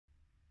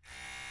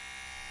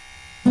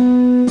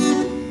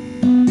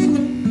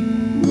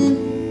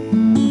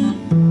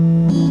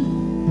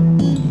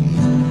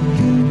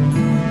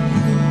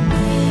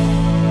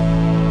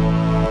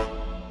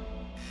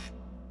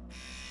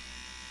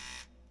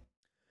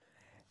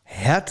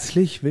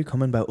Herzlich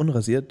willkommen bei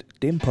Unrasiert,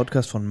 dem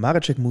Podcast von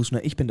Mareczek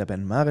Musner. Ich bin der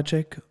Ben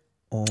Mareczek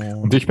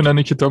Und ich bin der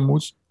Nikita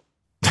Mus.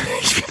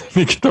 Ich bin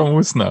der Nikita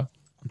Musner.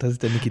 und das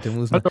ist der Nikita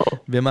Musner. Hallo.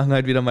 Wir machen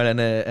halt wieder mal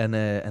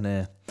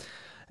eine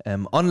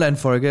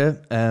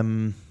Online-Folge,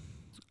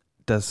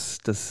 das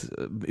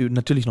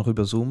natürlich noch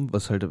über Zoom,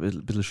 was halt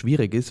ein bisschen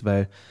schwierig ist,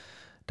 weil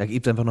da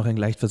gibt es einfach noch ein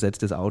leicht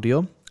versetztes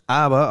Audio.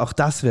 Aber auch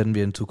das werden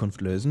wir in Zukunft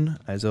lösen,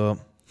 also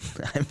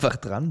einfach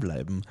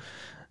dranbleiben.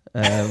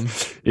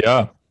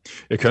 Ja,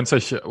 ihr könnt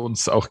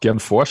uns auch gern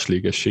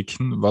Vorschläge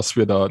schicken, was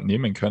wir da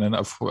nehmen können.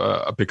 Ein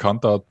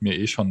Bekannter hat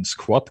mir schon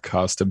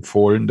Squadcast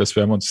empfohlen, das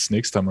werden wir uns das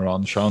nächste Mal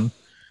anschauen.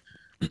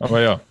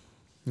 Aber ja.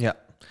 Ja.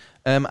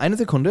 Eine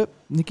Sekunde,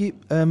 Niki,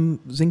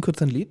 sing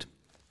kurz ein Lied.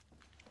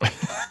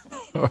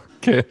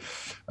 Okay.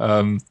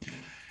 Also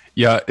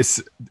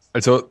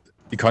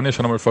ich kann ja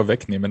schon einmal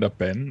vorwegnehmen, der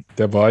Ben,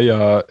 der war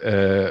ja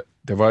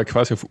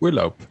quasi auf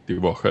Urlaub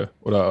die Woche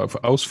oder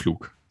auf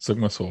Ausflug,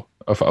 sagen wir so,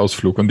 auf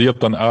Ausflug. Und ich habe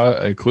dann auch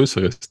ein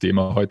größeres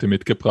Thema heute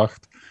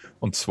mitgebracht.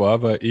 Und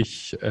zwar habe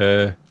ich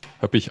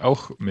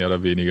auch mehr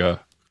oder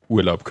weniger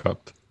Urlaub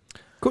gehabt.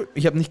 Cool,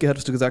 ich habe nicht gehört,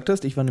 was du gesagt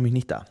hast, ich war nämlich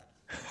nicht da.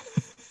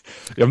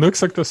 Ich habe nur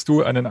gesagt, dass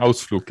du einen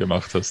Ausflug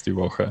gemacht hast die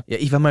Woche. Ja,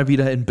 ich war mal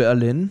wieder in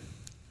Berlin.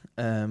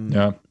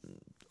 Ja.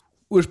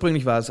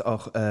 Ursprünglich war es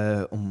auch,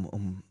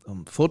 um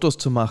Fotos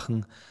zu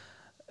machen.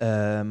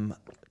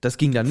 Das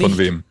ging dann nicht. Von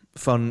wem?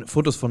 Von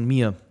Fotos von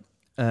mir.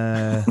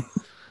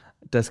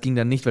 Das ging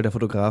dann nicht, weil der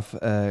Fotograf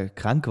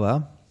krank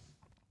war.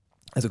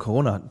 Also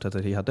Corona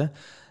tatsächlich hatte.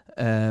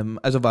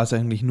 Also war es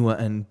eigentlich nur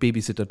ein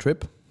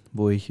Babysitter-Trip,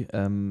 wo ich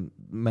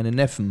meine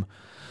Neffen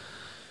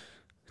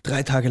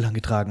 3 Tage lang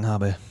getragen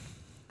habe.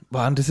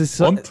 Boah, und das ist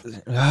so. Und?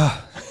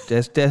 Ja, der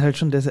ist halt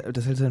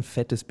so ein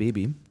fettes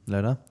Baby,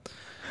 leider.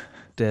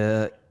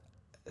 Der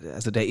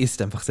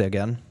isst einfach sehr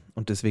gern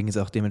und deswegen ist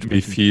auch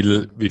dementsprechend.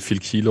 Wie viel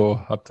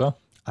Kilo hat er?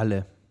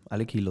 Alle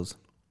Kilos.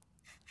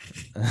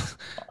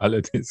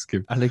 Alle, die es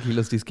gibt. Alle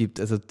Kilos, die es gibt.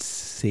 Also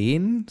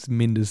 10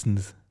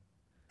 mindestens.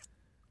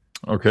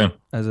 Okay.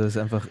 Also es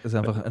ist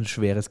einfach ein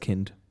schweres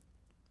Kind.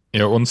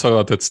 Ja, unserer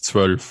hat jetzt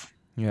 12.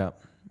 Ja.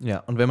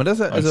 Und wenn man das.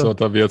 Also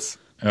da wird's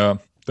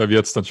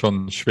dann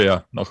schon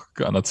schwer nach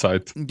einer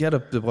Zeit. Ja, da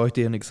brauche ich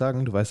dir ja nichts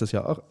sagen, du weißt das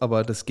ja auch,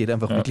 aber das geht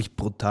einfach wirklich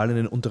brutal in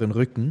den unteren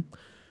Rücken.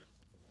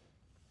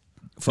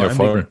 Vor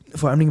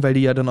allem, weil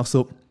die ja dann auch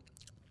so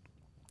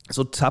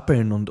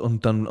zappeln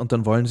und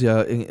dann wollen sie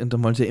ja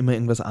immer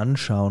irgendwas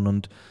anschauen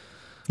und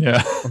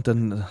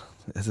dann,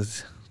 also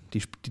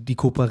die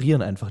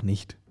kooperieren einfach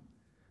nicht.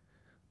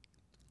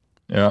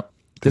 Ja.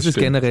 Das ist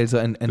stimmt. generell so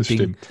ein Ding,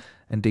 Stimmt.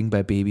 ein Ding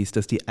bei Babys,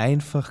 dass die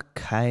einfach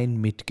kein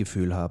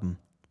Mitgefühl haben.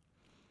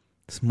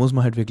 Das muss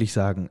man halt wirklich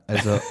sagen.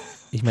 Also,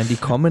 ich meine, die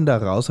kommen da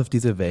raus auf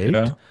diese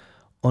Welt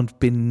und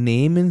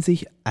benehmen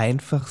sich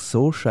einfach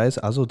so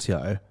scheiß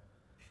asozial.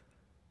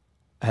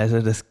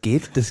 Also das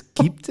gibt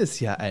es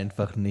ja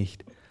einfach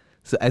nicht.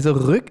 So,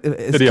 also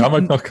die haben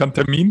halt noch keinen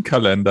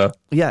Terminkalender.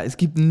 Ja, es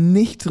gibt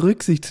nichts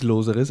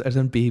Rücksichtsloseres als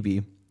ein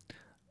Baby.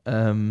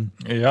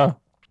 Ja,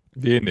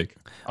 wenig.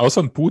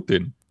 Außer ein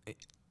Putin.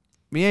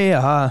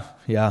 Ja.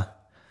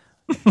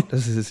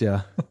 Das ist es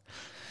ja.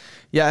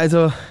 Ja,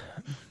 also,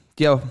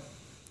 ja,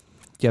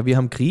 wir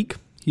haben Krieg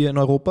hier in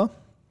Europa.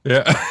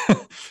 Ja,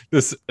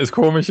 das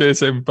Komische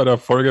ist eben bei der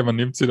Folge, man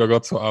nimmt sie da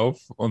gerade so auf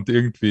und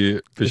irgendwie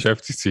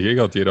beschäftigt sich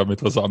gerade jeder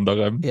mit was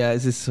anderem. Ja,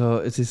 es ist so,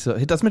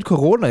 das mit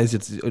Corona ist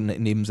jetzt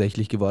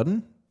nebensächlich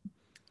geworden.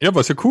 Ja,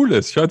 was ja cool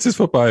ist, schaut, es ist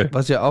vorbei.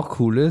 Was ja auch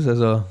cool ist,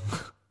 also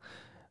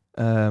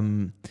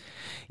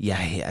ja,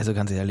 also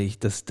ganz ehrlich,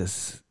 das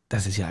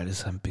ist ja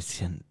alles ein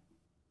bisschen,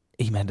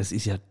 ich meine, das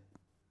ist ja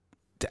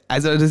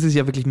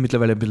wirklich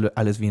mittlerweile ein bisschen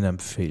alles wie in einem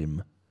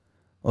Film.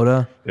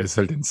 Oder? Es ist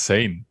halt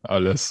insane,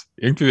 alles.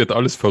 Irgendwie wird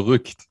alles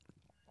verrückt.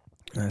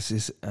 Es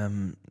ist,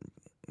 und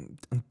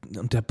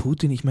der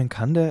Putin, ich meine,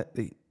 kann der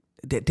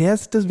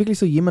ist das wirklich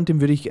so jemand,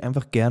 dem würde ich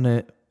einfach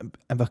gerne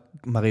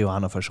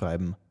Marihuana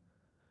verschreiben.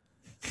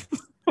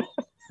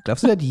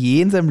 Glaubst du, der hat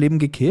je in seinem Leben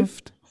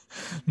gekifft?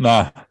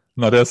 Na,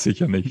 der ist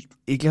sicher nicht.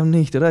 Ich glaube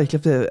nicht, oder? Ich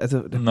glaube,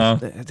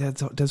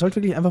 der sollte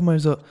wirklich einfach mal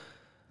so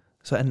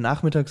einen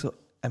Nachmittag so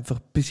einfach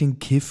ein bisschen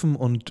kiffen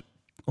und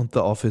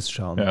The Office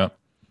schauen. Ja.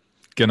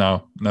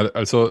 Genau,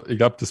 also ich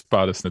glaube, das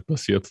war nicht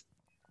passiert.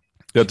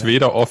 Der hat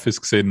weder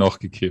Office gesehen noch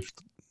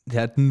gekifft.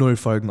 Der hat 0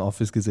 Folgen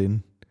Office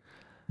gesehen.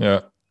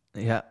 Ja.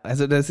 Ja,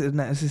 also es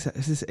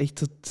ist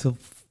echt so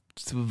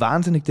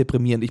wahnsinnig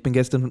deprimierend. Ich bin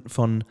gestern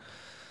von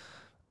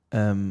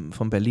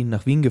Berlin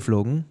nach Wien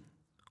geflogen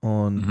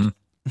und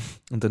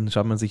dann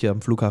schaut man sich ja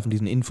am Flughafen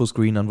diesen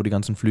Infoscreen an, wo die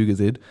ganzen Flüge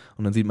sind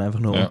und dann sieht man einfach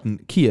nur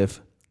unten Kiew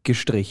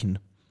gestrichen.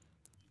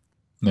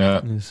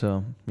 Ja.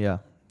 So,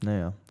 ja,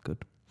 naja, gut.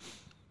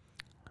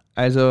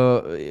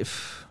 Also,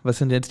 was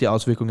sind jetzt die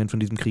Auswirkungen von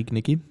diesem Krieg,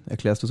 Niki?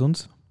 Erklärst du es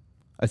uns?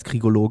 Als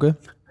Krigologe?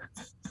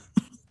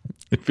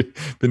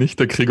 Bin ich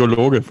der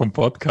Krigologe vom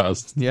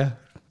Podcast? Ja,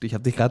 ich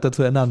habe dich gerade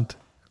dazu ernannt.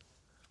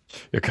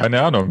 Ja,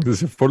 keine Ahnung. Das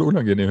ist ja voll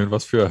unangenehm, in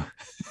was für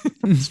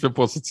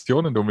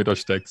Positionen du mit da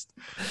steckst.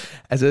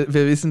 Also,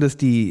 wir wissen, dass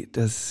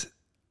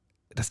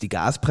dass die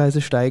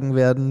Gaspreise steigen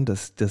werden,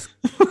 dass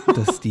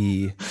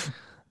wir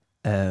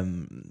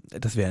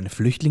eine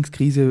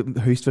Flüchtlingskrise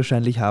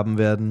höchstwahrscheinlich haben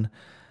werden,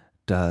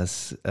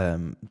 dass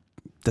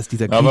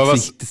dieser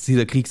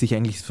Krieg sich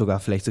eigentlich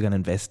vielleicht sogar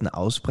in den Westen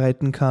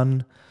ausbreiten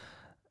kann.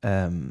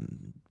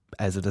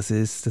 Also das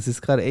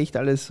ist gerade echt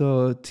alles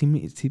so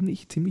ziemlich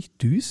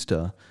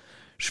düster.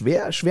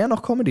 Schwer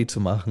noch Comedy zu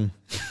machen.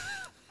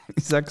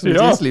 Ich sag's, wie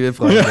es ist, liebe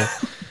Freunde. Ja.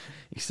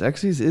 Ich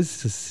sag's, wie es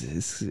ist. Das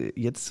ist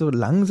jetzt so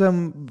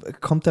langsam,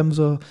 kommt dann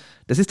so,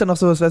 das ist dann auch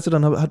so was, weißt du,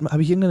 dann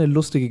habe ich irgendeine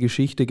lustige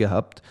Geschichte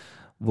gehabt,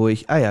 wo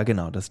ich, ja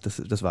genau, das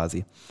war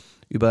sie.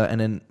 Über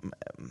einen,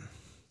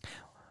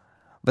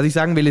 was ich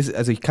sagen will ist,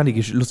 also ich kann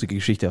die lustige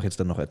Geschichte auch jetzt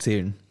dann noch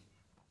erzählen.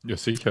 Ja,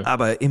 sicher.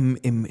 Aber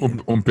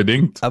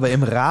unbedingt. Aber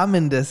im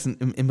Rahmen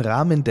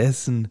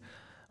dessen,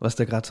 was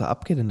da gerade so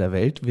abgeht in der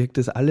Welt, wirkt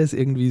das alles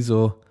irgendwie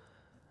so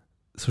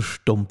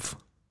stumpf.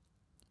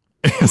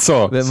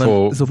 So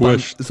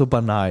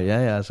banal,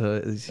 ja.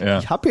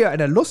 Ich habe hier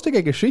eine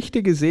lustige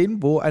Geschichte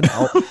gesehen, wo ein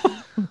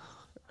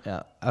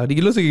ja, aber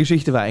die lustige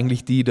Geschichte war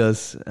eigentlich die,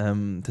 dass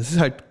das ist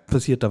halt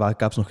passiert, da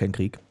gab es noch keinen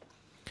Krieg.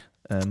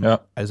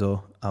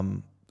 Also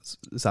am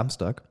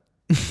Samstag,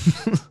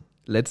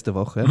 letzte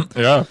Woche.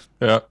 Ja.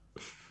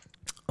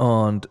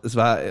 Und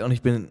da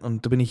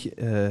bin ich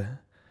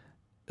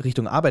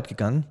Richtung Arbeit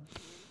gegangen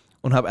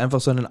und habe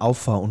einfach so einen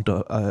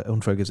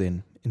Auffahrunfall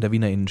gesehen in der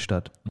Wiener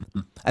Innenstadt.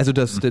 Also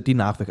die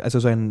Nachwirkung. Also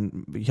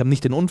ich habe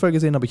nicht den Unfall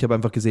gesehen, aber ich habe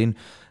einfach gesehen,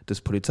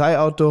 das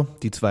Polizeiauto,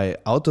 die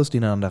 2 Autos, die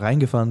ineinander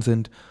reingefahren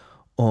sind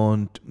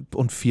und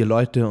 4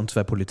 Leute und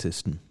 2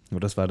 Polizisten.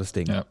 Nur das war das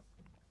Ding. Ja.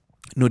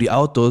 Nur die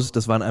Autos,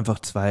 das waren einfach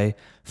 2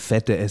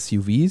 fette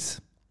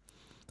SUVs.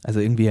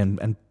 Also irgendwie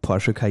ein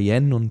Porsche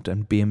Cayenne und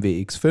ein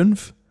BMW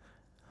X5.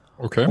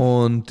 Okay.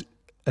 Und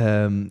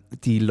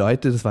die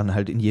Leute, das waren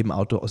halt in jedem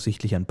Auto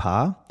offensichtlich ein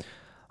Paar,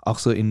 auch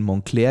so in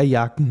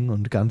Moncler-Jacken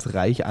und ganz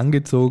reich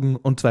angezogen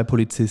und 2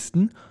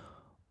 Polizisten.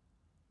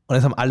 Und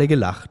es haben alle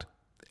gelacht.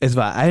 Es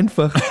war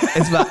einfach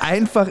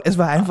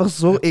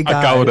so egal.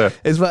 A Gaude.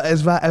 Es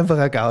war einfach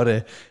eine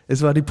Gaude.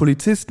 Die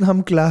Polizisten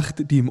haben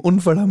gelacht, die im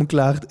Unfall haben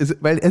gelacht,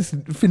 weil es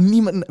für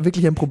niemanden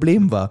wirklich ein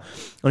Problem war.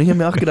 Und ich habe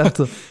mir auch gedacht,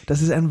 so,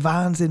 das ist ein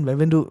Wahnsinn, weil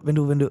wenn du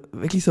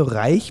wirklich so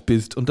reich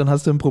bist und dann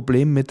hast du ein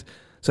Problem mit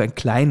so ein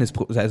kleines,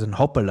 also ein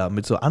Hoppala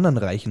mit so anderen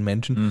reichen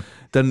Menschen,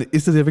 dann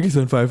ist das ja wirklich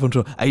so ein Fall von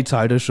schon, ich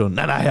zahle das schon,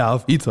 na, hör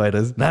auf, ich zahle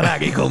das, na,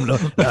 geh, komm doch.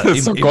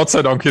 So Gott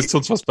sei Dank ist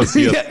uns was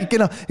passiert. Ja,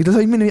 genau, das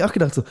habe ich mir nämlich auch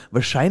gedacht, so,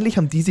 wahrscheinlich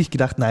haben die sich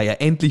gedacht, naja,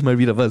 endlich mal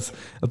wieder was,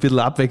 ein bisschen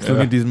Abwechslung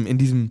in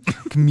diesem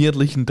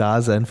gemütlichen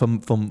Dasein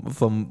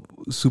vom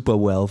Super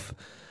Wealth.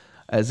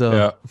 Also,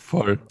 ja,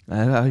 voll. Da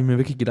habe ich mir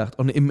wirklich gedacht.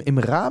 Und im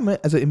Rahmen,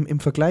 also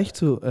im Vergleich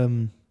zu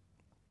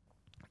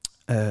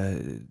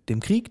dem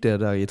Krieg, der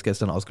da jetzt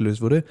gestern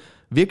ausgelöst wurde,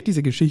 wirkt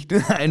diese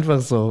Geschichte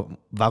einfach so,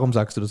 warum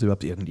sagst du das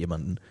überhaupt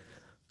irgendjemandem?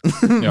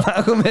 Ja.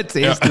 Warum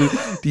erzählst du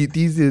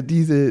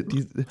diese?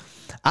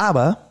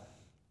 Aber,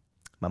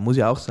 man muss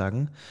ja auch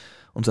sagen,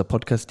 unser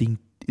Podcast-Ding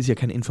ist ja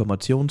kein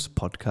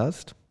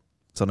Informationspodcast,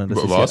 sondern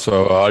das ist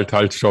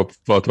halt, stopp,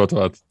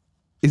 wart.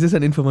 Ist es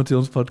ein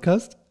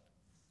Informationspodcast?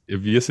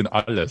 Ja, wir sind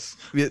alles.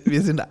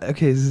 Wir sind,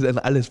 okay, es ist ein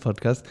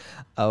Alles-Podcast,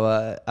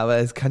 aber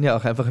es kann ja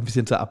auch einfach ein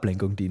bisschen zur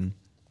Ablenkung dienen.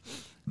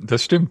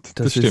 Das stimmt.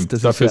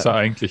 Dafür ist er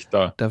eigentlich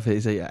da. Dafür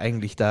ist er ja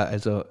eigentlich da.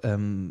 Also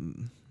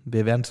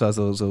wir werden zwar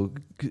so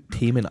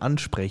Themen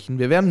ansprechen,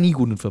 wir werden nie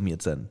gut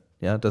informiert sein.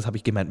 Ja, das habe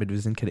ich gemeint mit, wir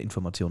sind kein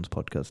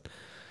Informationspodcast.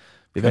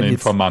 Keine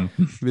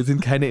Informanten. Wir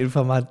sind keine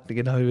Informanten,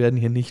 genau, wir werden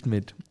hier nicht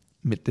mit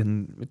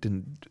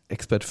den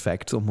Expert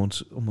Facts um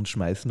uns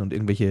schmeißen und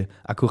irgendwelche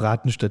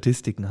akkuraten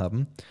Statistiken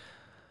haben.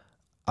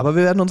 Aber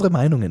wir werden unsere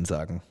Meinungen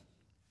sagen.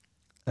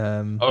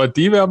 Aber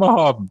die werden wir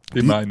haben,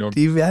 die Meinung.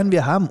 Die werden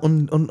wir haben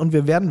und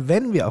wir werden,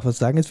 wenn wir auch was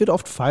sagen, es wird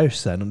oft falsch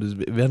sein und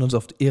wir werden uns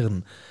oft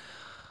irren.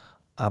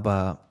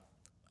 Aber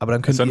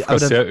dann könnt ihr...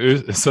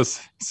 Es ist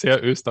ein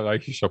sehr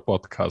österreichischer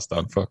Podcast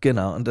einfach.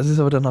 Genau, und das ist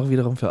aber dann auch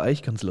wiederum für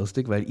euch ganz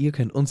lustig, weil ihr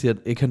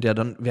könnt ja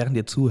dann, während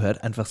ihr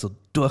zuhört, einfach so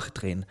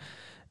durchdrehen.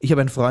 Ich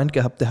habe einen Freund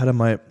gehabt, der hat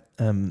einmal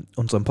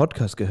unseren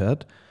Podcast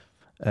gehört.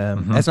 Er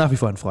ist nach wie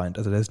vor ein Freund,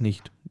 also der ist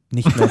nicht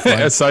mehr Freund.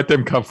 Er ist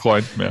seitdem kein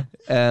Freund mehr.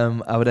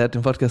 Aber der hat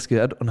den Podcast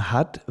gehört und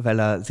hat, weil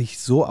er sich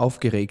so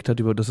aufgeregt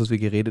hat über das, was wir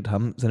geredet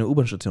haben, seine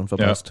U-Bahn-Station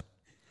verpasst.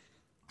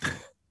 Ja.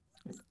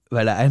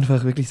 Weil er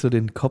einfach wirklich so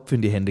den Kopf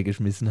in die Hände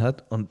geschmissen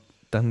hat und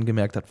dann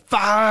gemerkt hat,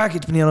 fuck,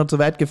 jetzt bin ich ja noch zu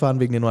weit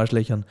gefahren wegen den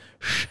Arschlöchern.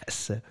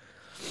 Scheiße.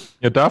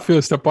 Ja, dafür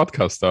ist der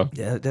Podcast da.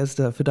 Ja, der ist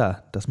dafür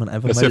da, dass man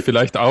einfach dass er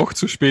vielleicht auch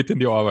zu spät in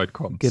die Arbeit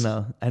kommt.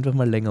 Genau, einfach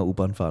mal länger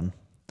U-Bahn fahren.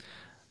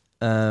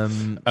 Ja.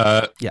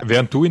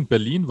 Während du in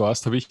Berlin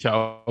warst, habe ich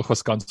ja auch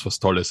was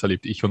Tolles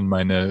erlebt. Ich und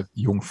meine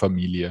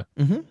Jungfamilie.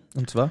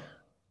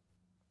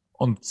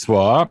 Und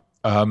zwar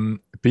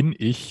bin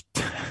ich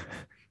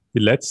die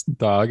letzten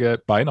Tage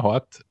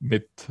beinhart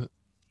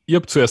ich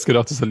habe zuerst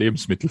gedacht, das ist eine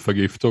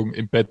Lebensmittelvergiftung,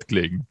 im Bett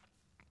gelegen.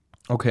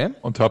 Okay.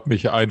 Und habe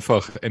mich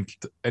einfach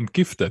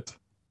entgiftet.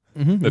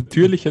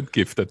 Natürlich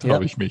entgiftet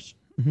habe ich mich.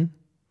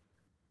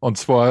 Und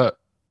zwar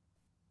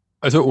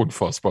Also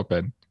unfassbar,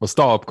 Ben, was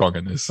da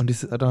abgegangen ist.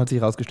 Und dann hat sich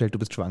herausgestellt, du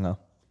bist schwanger.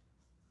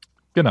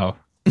 Genau,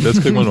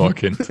 das kriegen wir noch ein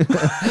Kind.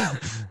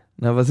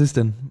 Na, was ist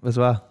denn? Was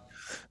war?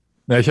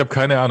 Na, ich habe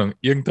keine Ahnung.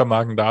 Irgendeine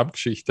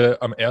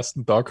Magen-Darm-Geschichte. Am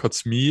ersten Tag hat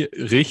es mich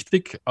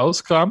richtig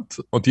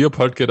ausgerammt und ich habe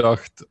halt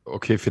gedacht,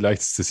 okay,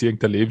 vielleicht ist das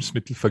irgendeine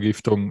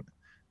Lebensmittelvergiftung.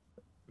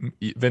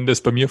 Wenn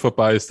das bei mir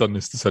vorbei ist, dann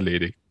ist das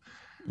erledigt.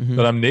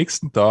 Dann am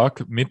nächsten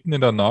Tag, mitten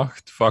in der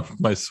Nacht, fängt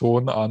mein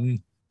Sohn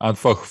an,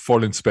 einfach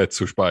voll ins Bett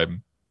zu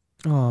speiben.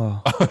 Oh.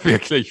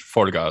 Wirklich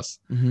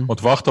Vollgas.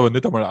 Und wacht aber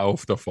nicht einmal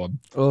auf davon.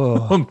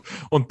 Oh.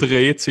 Und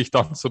dreht sich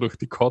dann so durch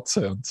die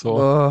Kotze und so.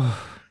 Oh.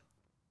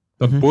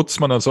 Dann putzt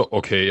man dann so,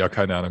 okay, ja,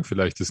 keine Ahnung,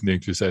 vielleicht ist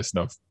irgendwie das Essen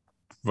auf.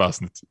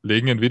 Weiß nicht.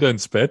 Legen ihn wieder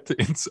ins Bett,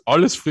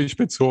 alles frisch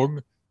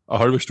bezogen. Eine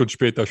halbe Stunde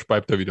später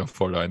speibt er wieder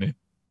voll rein.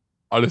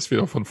 Alles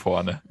wieder von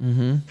vorne.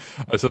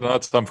 Also dann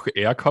hat es einfach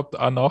er gehabt,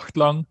 eine Nacht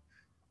lang.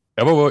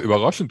 Er war aber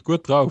überraschend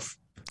gut drauf.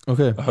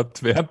 Okay. Er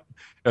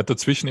hat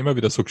dazwischen immer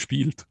wieder so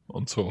gespielt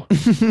und so.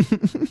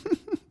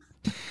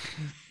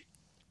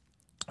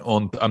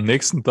 Und am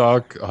nächsten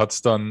Tag hat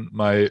es dann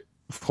meine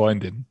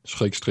Freundin,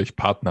 Schrägstrich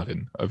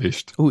Partnerin,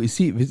 erwischt. Oh, ist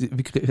sie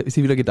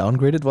wieder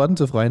gedowngraded worden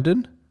zur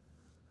Freundin?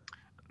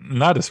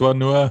 Na, das war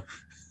nur,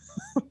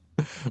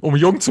 um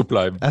jung zu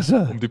bleiben. Ach so.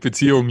 Um die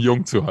Beziehung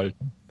jung zu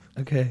halten.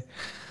 Okay.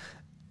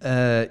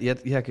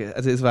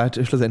 Also es war halt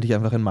schlussendlich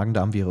einfach ein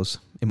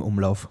Magen-Darm-Virus im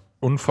Umlauf.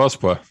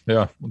 Unfassbar,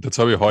 ja. Und jetzt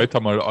habe ich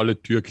heute mal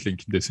alle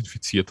Türklinken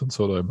desinfiziert und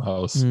so da im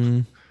Haus.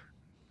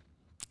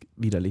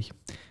 Widerlich.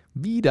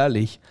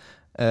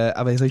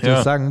 Aber jetzt soll ich dir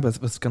was sagen,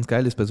 was ganz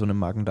geil ist bei so einem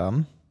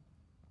Magen-Darm.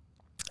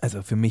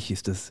 Also für mich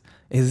ist es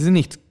ist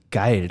nicht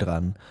geil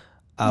dran,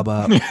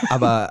 aber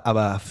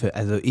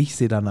also ich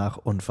sehe danach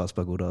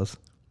unfassbar gut aus.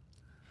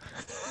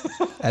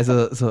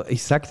 Also so,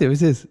 ich sag dir, wie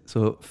es ist,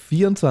 so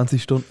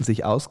 24 Stunden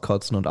sich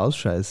auskotzen und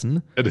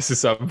ausscheißen. Ja, das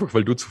ist einfach,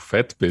 weil du zu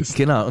fett bist.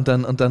 Genau, und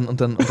dann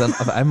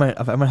auf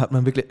einmal hat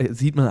man wirklich,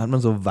 hat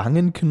man so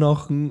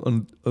Wangenknochen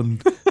und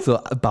so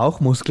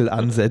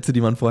Bauchmuskelansätze,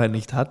 die man vorher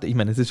nicht hat. Ich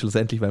meine, es ist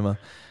schlussendlich, weil man,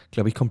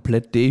 glaube ich,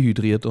 komplett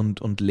dehydriert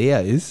und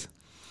leer ist.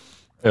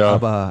 Ja.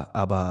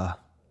 Aber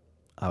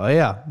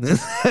ja,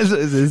 also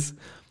es ist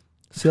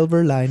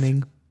Silver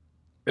Lining.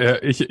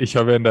 Ich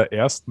habe in der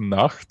ersten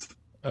Nacht,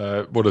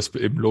 wo das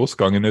eben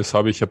losgegangen ist,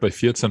 habe ich ja bei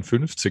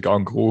 1450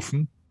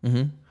 angerufen.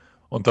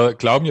 Und da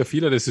glauben ja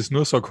viele, das ist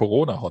nur so eine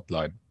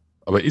Corona-Hotline.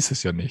 Aber ist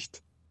es ja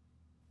nicht.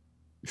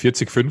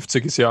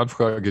 4050 ist ja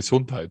einfach eine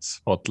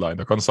Gesundheits-Hotline.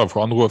 Da kannst du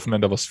einfach anrufen,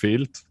 wenn da was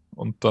fehlt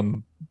und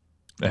dann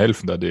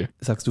helfen da die.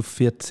 Sagst du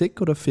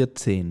 40 oder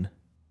 14?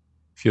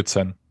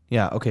 14.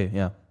 Ja, okay,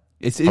 ja.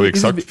 Habe ich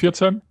gesagt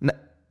 14? Na,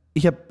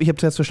 ich hab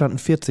zuerst verstanden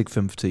 40,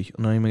 50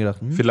 und dann habe ich mir gedacht,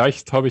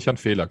 vielleicht habe ich einen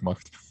Fehler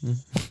gemacht.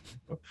 Und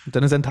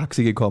dann ist ein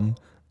Taxi gekommen.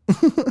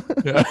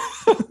 Ja.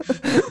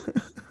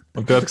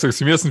 Und der hat gesagt,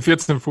 Sie müssen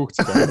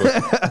 14,50 Euro.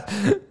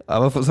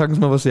 Aber sagen Sie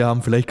mal, was Sie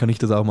haben, vielleicht kann ich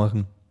das auch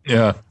machen.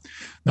 Ja,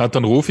 na,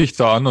 dann rufe ich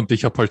da an und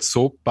ich habe halt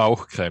so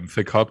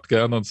Bauchkrämpfe gehabt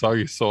gern und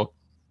sage ich so,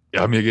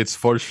 ja, mir geht's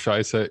voll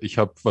scheiße, ich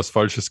habe was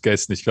Falsches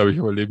gegessen, ich glaube, ich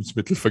habe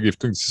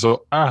Lebensmittelvergiftung. Sie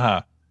so,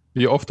 aha,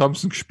 wie oft haben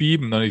Sie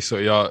gespieben? Und ich so,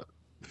 ja,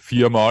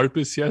 4-mal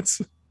bis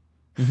jetzt.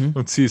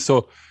 Und sie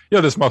so,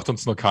 ja, das macht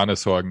uns noch keine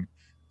Sorgen.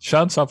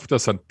 Schauen Sie einfach,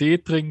 dass Sie einen Tee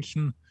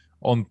trinken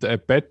und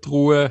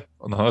Bettruhe.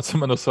 Und dann hat sie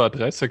mir noch so eine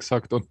Adresse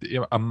gesagt und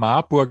am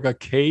Marburger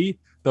Quai,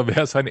 da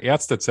wäre sein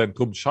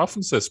Ärztezentrum.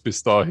 Schaffen Sie es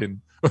bis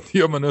dahin? Und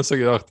ich habe mir nur so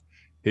gedacht,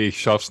 hey,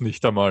 ich schaff's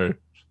nicht einmal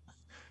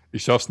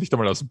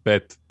aus dem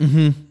Bett.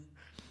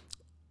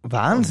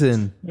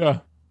 Wahnsinn. Und,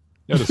 ja,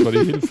 das war die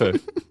Hilfe.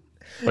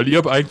 Weil ich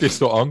habe eigentlich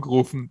so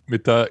angerufen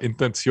mit der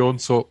Intention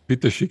so,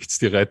 bitte schickt's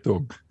die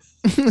Rettung.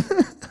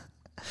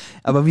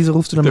 Aber wieso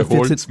rufst du dann bei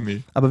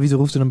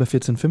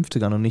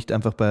 1450 an und nicht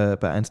einfach bei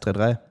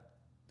 133?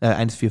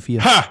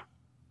 144. Ha!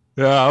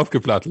 Ja,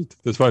 aufgeplattelt.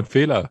 Das war ein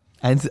Fehler.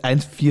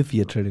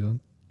 144, Entschuldigung.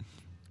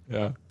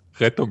 Ja,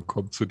 Rettung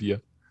kommt zu dir.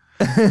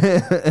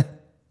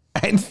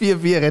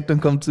 144,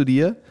 Rettung kommt zu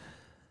dir?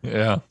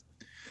 Ja.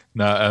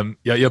 Na,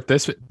 ich habe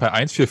das bei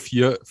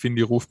 144,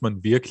 finde ich, ruft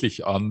man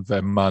wirklich an,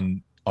 wenn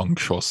man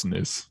angeschossen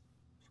ist.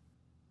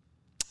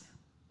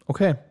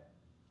 Okay.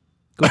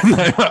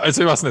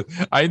 Also ich weiß nicht,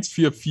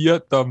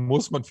 144, da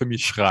muss man für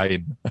mich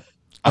schreien.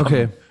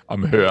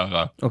 Am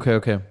Hörer.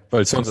 Okay.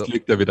 Weil sonst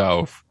liegt er wieder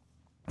auf.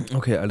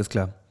 Okay, alles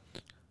klar.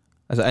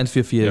 Also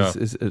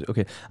 144 ist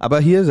okay.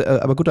 Aber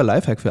guter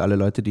Lifehack für alle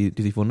Leute, die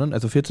sich wundern.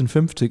 Also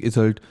 1450 ist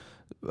halt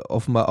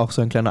offenbar auch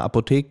so ein kleiner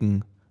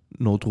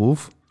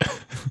Apotheken-Notruf,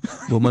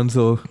 wo man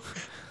so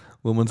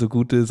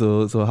gute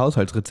so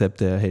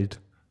Haushaltsrezepte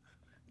erhält.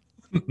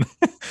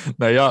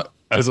 Naja,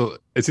 also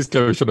es ist,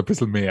 glaube ich, schon ein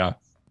bisschen mehr.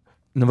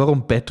 Na,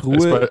 warum?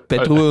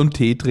 Bettruhe und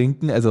Tee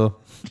trinken? Also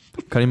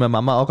kann ich meine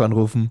Mama auch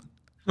anrufen.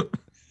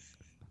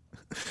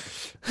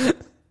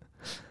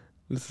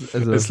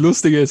 Das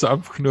Lustige ist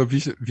einfach nur,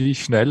 wie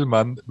schnell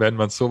man, wenn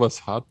man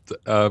sowas hat,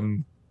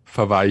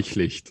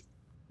 verweichlicht.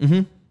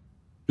 Wenn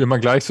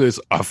man gleich so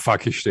ist,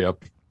 fuck, ich sterbe.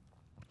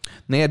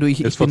 Naja, du,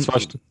 ich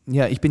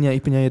bin ja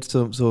jetzt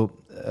so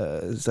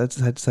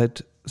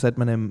seit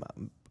meinem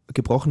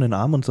gebrochenen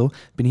Arm und so,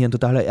 bin ich ein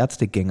totaler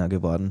Ärztegänger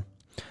geworden.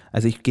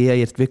 Also ich gehe ja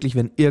jetzt wirklich,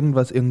 wenn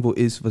irgendwas irgendwo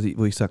ist,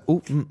 wo ich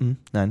sage,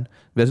 nein,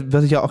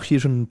 was ich ja auch hier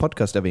schon im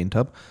Podcast erwähnt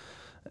habe,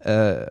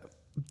 gehe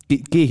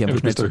ich einfach schnell.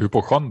 Du bist der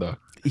Hypochonder.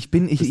 Ich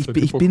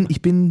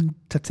bin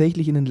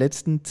tatsächlich in den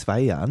letzten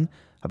 2 Jahren,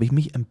 habe ich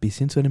mich ein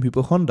bisschen zu einem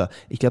Hypochonder.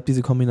 Ich glaube,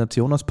 diese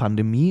Kombination aus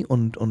Pandemie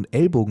und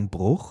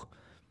Ellbogenbruch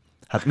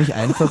hat mich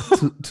einfach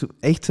zu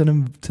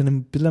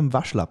einem bisschen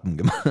Waschlappen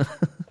gemacht,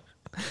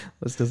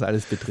 was das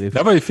alles betrifft.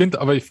 Ja, aber ich finde,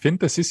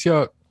 das ist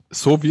ja,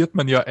 so wird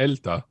man ja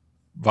älter.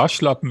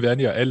 Waschlappen werden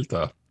ja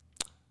älter.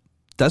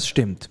 Das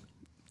stimmt.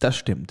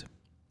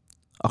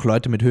 Auch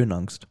Leute mit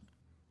Höhenangst.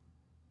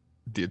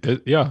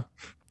 Ja,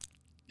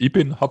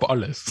 hab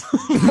alles.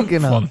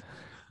 Genau.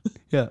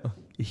 Ja,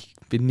 ich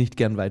bin nicht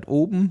gern weit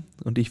oben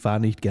und ich fahre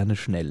nicht gerne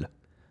schnell.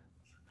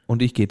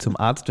 Und ich gehe zum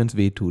Arzt, wenn es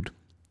weh tut.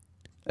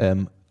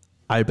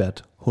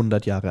 Albert,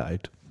 100 Jahre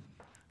alt.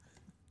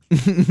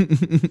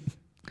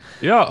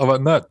 Ja,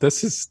 aber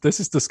das ist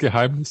das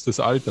Geheimnis des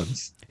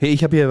Alterns. Hey,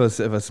 ich habe hier was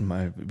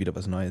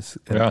Neues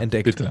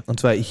entdeckt. Bitte. Und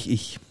zwar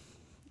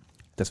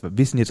das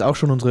wissen jetzt auch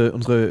schon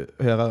unsere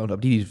Hörer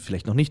und die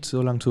vielleicht noch nicht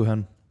so lange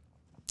zuhören.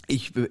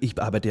 Ich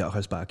arbeite ja auch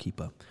als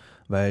Barkeeper,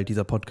 weil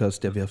dieser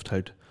Podcast, der wirft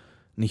halt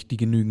nicht die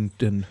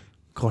genügenden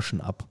Groschen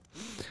ab.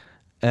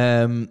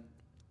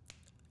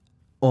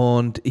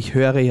 Und ich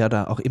höre ja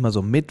da auch immer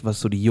so mit,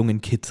 was so die jungen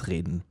Kids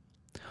reden.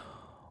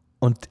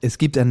 Und es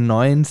gibt einen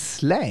neuen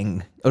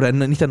Slang, oder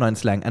nicht einen neuen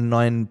Slang, einen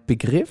neuen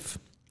Begriff,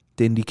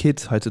 den die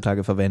Kids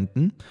heutzutage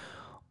verwenden.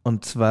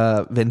 Und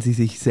zwar, wenn sie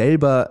sich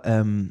selber,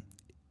 wenn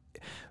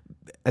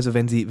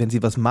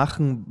sie was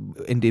machen,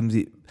 indem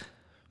sie,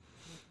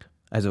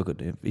 also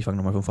gut, ich fange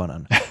nochmal von vorne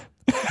an.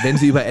 Wenn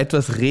sie über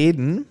etwas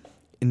reden,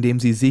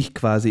 indem sie sich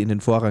quasi in den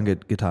Vorrang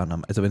getan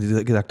haben. Also wenn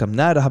sie gesagt haben,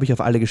 da habe ich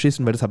auf alle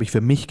geschissen, weil das habe ich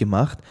für mich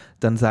gemacht,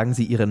 dann sagen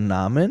sie ihren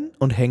Namen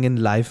und hängen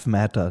Life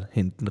Matter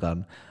hinten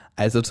dran.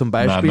 Also zum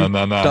Beispiel,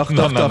 doch,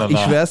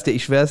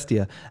 ich schwör's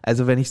dir.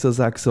 Also wenn ich so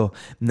sag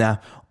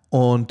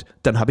und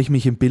dann habe ich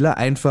mich im Biller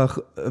einfach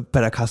bei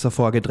der Kasse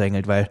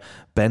vorgedrängelt, weil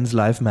Ben's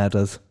Life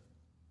Matters.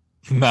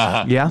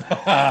 Ja.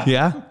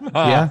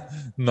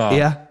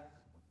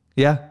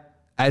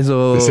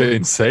 Also Das ist ja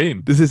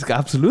insane. Das ist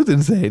absolut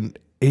insane.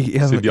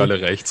 Sind die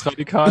alle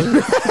rechtsradikal?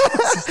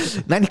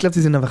 Nein, ich glaube,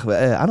 sie sind einfach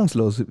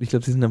ahnungslos. Ich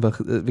glaube, sie sind einfach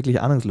wirklich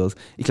ahnungslos.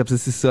 Ich glaube,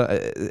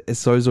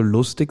 es soll so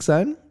lustig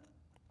sein.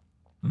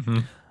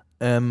 Mhm.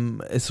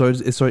 Es soll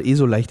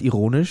so leicht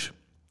ironisch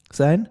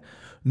sein,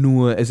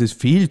 nur es ist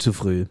viel zu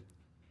früh.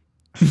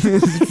 Es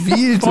ist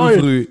viel zu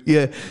früh.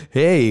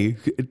 Hey,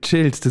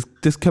 chills,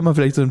 das können wir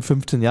vielleicht so in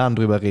 15 Jahren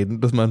drüber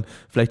reden, dass man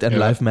vielleicht einen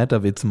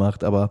Life-Matter-Witz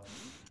macht, aber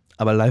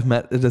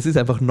Life-Matter, das ist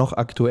einfach noch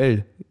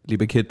aktuell,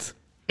 liebe Kids.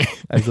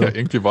 Also,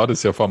 irgendwie war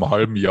das ja vor einem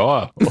halben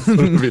Jahr.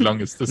 Wie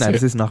lange ist das? Nein,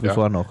 das ist nach wie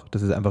vor noch.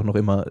 Das ist einfach noch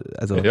immer,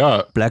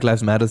 Black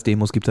Lives Matters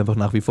Demos gibt es einfach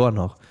nach wie vor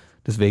noch.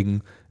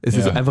 Deswegen ist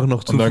es einfach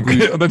noch zu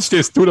früh. Und dann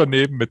stehst du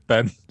daneben mit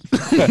Ben's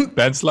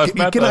Life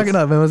Matters.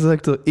 Genau, wenn man so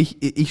sagt, so,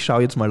 ich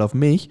schaue jetzt mal auf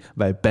mich,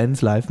 weil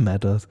Ben's Life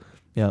Matters.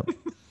 Ja.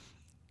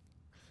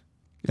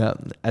 Ja,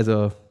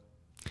 also,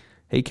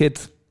 hey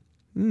Kids,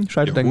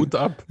 schaltet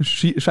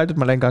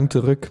mal einen Gang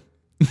zurück.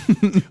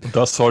 Und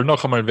das soll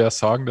noch einmal wer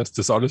sagen, dass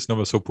das alles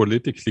nochmal so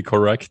politically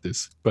correct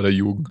ist bei der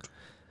Jugend.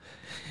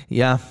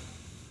 Ja,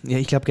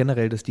 ich glaube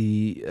generell, dass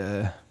die,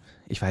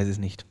 ich weiß es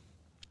nicht.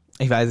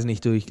 Ich glaube,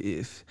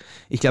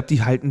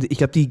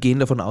 die gehen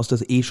davon aus,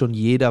 dass schon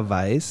jeder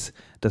weiß,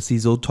 dass sie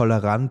so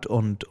tolerant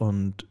und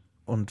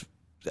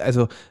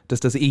also,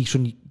 dass das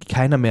schon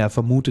keiner mehr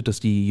vermutet, dass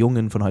die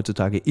Jungen von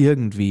heutzutage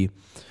irgendwie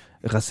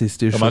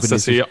rassistisch. Du meinst,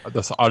 dass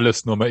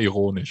alles nur mehr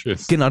ironisch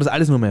ist? Genau, das ist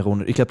alles nur mehr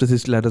ironisch. Ich glaube, das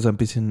ist leider so ein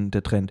bisschen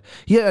der Trend.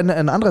 Hier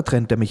ein anderer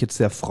Trend, der mich jetzt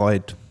sehr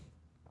freut.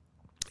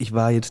 Ich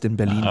war jetzt in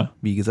Berlin,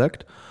 wie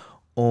gesagt,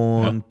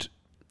 und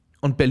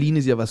Berlin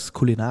ist ja was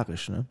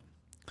kulinarisch, ne?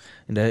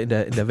 In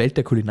der Welt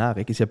der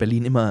Kulinarik ist ja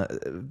Berlin immer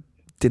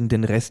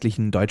den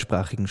restlichen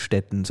deutschsprachigen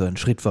Städten so einen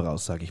Schritt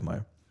voraus, sage ich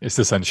mal. Ist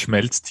das ein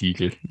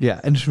Schmelztiegel? Ja,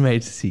 ein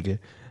Schmelztiegel.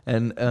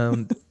 In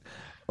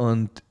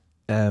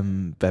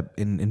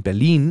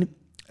Berlin,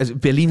 also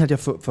Berlin hat ja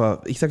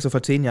vor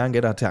 10 Jahren,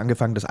 da hat ja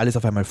angefangen, dass alles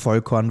auf einmal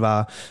Vollkorn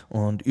war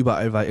und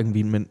überall war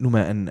irgendwie nur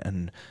mehr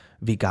ein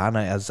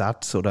veganer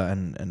Ersatz oder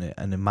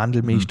eine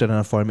Mandelmilch statt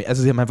einer Vollmilch.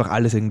 Also sie haben einfach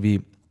alles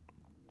irgendwie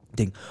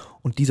Ding.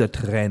 Und dieser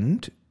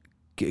Trend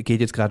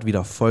geht jetzt gerade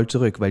wieder voll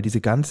zurück, weil diese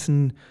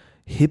ganzen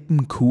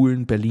hippen,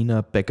 coolen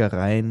Berliner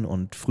Bäckereien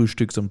und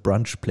Frühstücks- und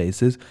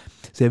Brunch-Places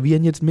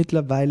servieren jetzt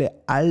mittlerweile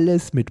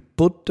alles mit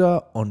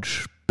Butter und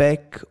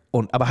Speck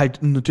aber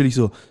halt natürlich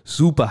so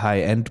super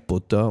High-End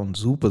Butter und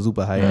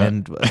super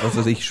High-End, was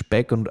weiß ich,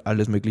 Speck und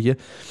alles mögliche.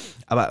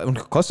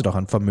 Und kostet auch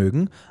ein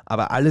Vermögen,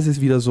 aber alles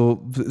sind wieder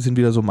so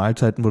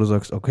Mahlzeiten, wo du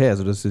sagst, okay,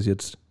 also das ist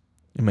jetzt,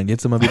 ich meine,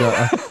 jetzt sind wir wieder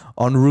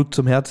en route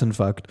zum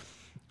Herzinfarkt.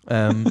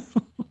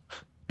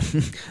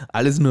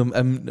 Alles nur,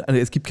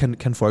 es gibt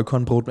kein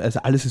Vollkornbrot, also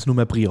alles ist nur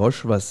mehr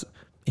Brioche, was,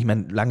 ich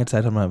meine, lange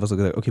Zeit haben wir einfach so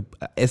gesagt, okay,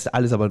 esst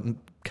alles, aber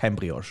kein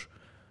Brioche.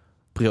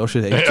 Brioche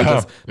ist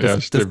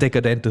echt das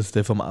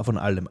Dekadenteste von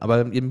allem.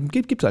 Aber eben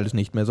gibt es alles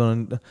nicht mehr,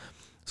 sondern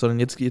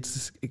jetzt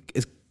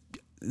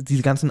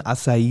diese ganzen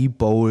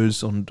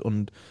Acai-Bowls und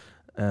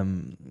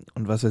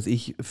was weiß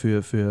ich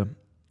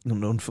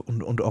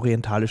und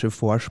orientalische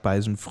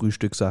Vorspeisen,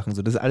 Frühstückssachen,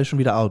 so, das ist alles schon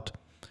wieder out.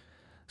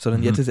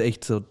 Sondern jetzt ist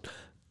echt so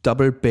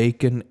Double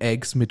Bacon,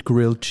 Eggs mit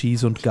Grilled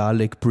Cheese und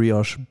Garlic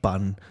Brioche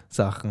Bun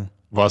Sachen.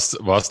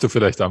 Warst du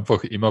vielleicht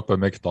einfach immer bei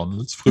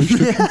McDonald's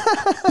frühstücken?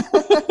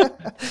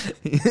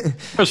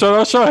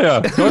 Schau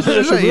her.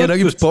 Ja, da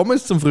gibt es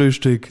Pommes zum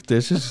Frühstück.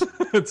 Das ist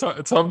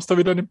jetzt haben sie da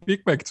wieder einen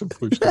Big Mac zum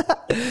Frühstück.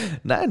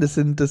 Nein, das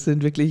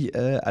sind wirklich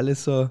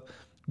alles so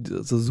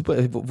super,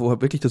 wo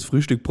wirklich das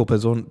Frühstück pro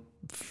Person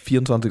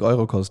 24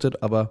 Euro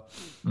kostet, aber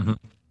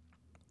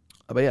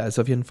ja, ist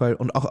auf jeden Fall,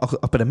 und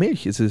auch bei der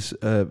Milch ist es,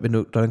 wenn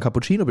du da einen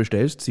Cappuccino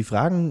bestellst, sie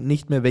fragen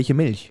nicht mehr, welche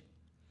Milch.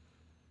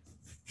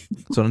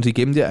 Sondern sie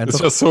geben dir einfach...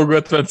 Das ist ja so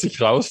gut, wenn sich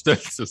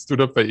rausstellt, dass du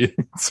da bei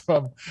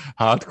irgendeinem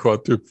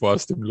Hardcore-Typ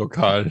warst im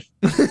Lokal.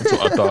 Und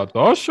so,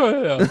 da schau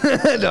her.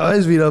 Da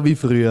ist wieder wie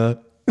früher.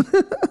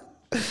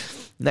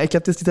 Na, ich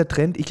glaube, dass der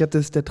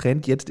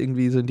Trend jetzt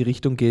irgendwie so in die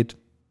Richtung geht,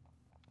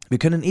 wir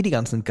können die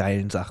ganzen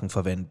geilen Sachen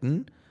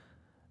verwenden.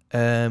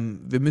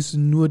 Wir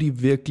müssen nur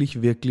die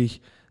wirklich,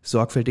 wirklich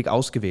sorgfältig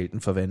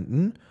ausgewählten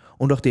verwenden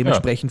und auch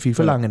dementsprechend viel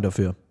verlangen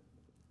dafür.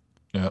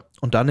 Ja.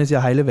 Und dann ist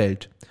ja heile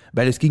Welt.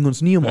 Weil es ging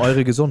uns nie um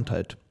eure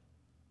Gesundheit.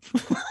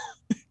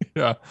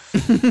 Ja.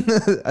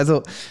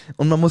 Also,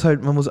 und man muss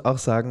auch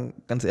sagen,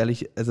 ganz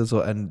ehrlich,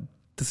 also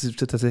das ist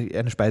tatsächlich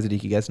eine Speise, die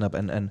ich gegessen habe,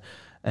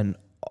 ein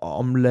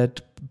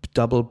Omelette,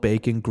 Double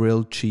Bacon,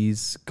 Grilled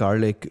Cheese,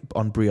 Garlic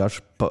on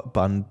Brioche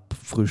Bun,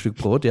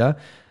 Frühstückbrot, ja.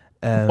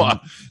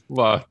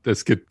 Wow,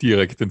 das geht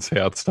direkt ins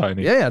Herz,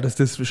 Tiny. Ja,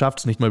 das schafft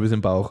es nicht mal bis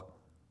im Bauch.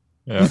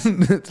 Ja.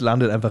 Es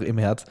landet einfach im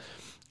Herz.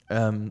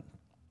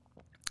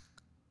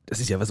 Das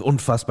ist ja was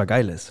unfassbar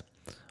Geiles.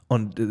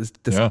 Und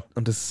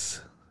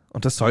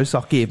das soll es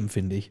auch geben,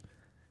 finde ich.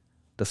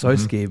 Das soll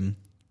es geben.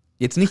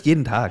 Jetzt nicht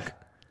jeden Tag,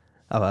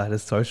 aber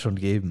das soll es schon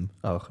geben.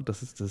 Auch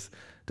das ist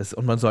das.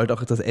 Und man sollte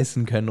auch das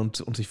essen können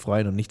und sich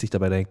freuen und nicht sich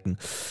dabei denken,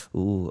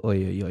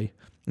 oi.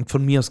 Und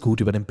von mir aus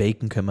gut, über den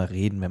Bacon können wir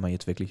reden, wenn man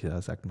jetzt wirklich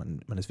sagt,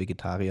 man ist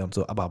Vegetarier und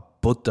so. Aber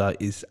Butter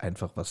ist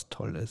einfach was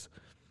Tolles.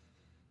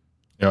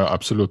 Ja,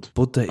 absolut.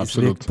 Butter ist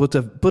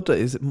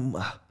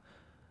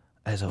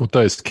also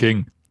Butter ist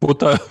King.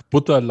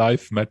 Butter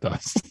life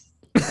matters.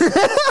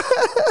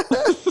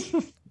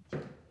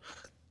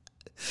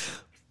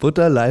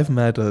 Butter life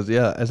matters,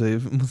 ja. Also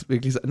ich muss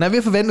wirklich sagen. Nein,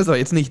 wir verwenden es auch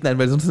jetzt nicht,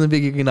 weil sonst sind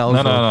wir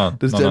genauso. Nein.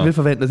 Wir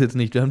verwenden das jetzt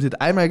nicht. Wir haben es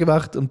jetzt einmal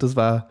gemacht und das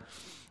war.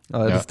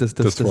 Das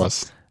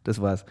war's.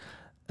 Das war's.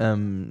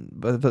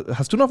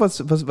 Hast du noch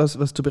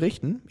was zu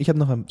berichten? Ich habe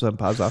noch so ein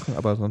paar Sachen,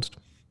 aber sonst.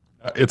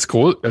 Jetzt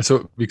groß,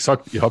 also wie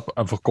gesagt, ich habe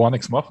einfach gar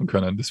nichts machen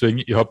können.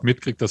 Deswegen, ich habe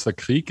mitgekriegt, dass ein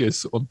Krieg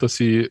ist und dass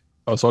sie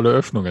aus alle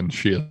Öffnungen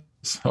schießt.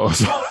 Aber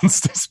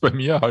sonst ist bei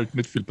mir halt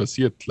nicht viel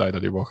passiert, leider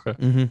die Woche.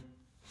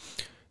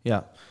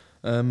 Ja.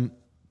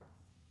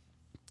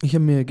 Ich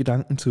habe mir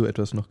Gedanken zu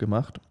etwas noch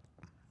gemacht.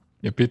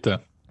 Ja,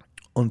 bitte.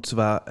 Und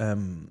zwar,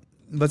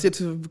 was jetzt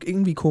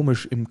irgendwie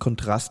komisch im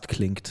Kontrast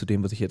klingt zu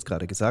dem, was ich jetzt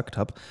gerade gesagt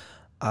habe,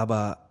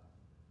 aber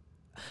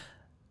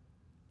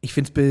ich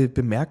finde es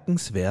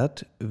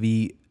bemerkenswert,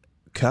 wie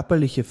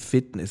körperliche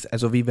Fitness,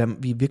 also wie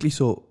wirklich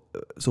so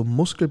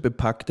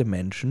muskelbepackte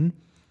Menschen,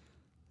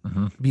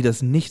 wie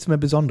das nichts mehr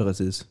Besonderes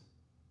ist.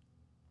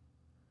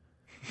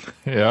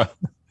 Ja.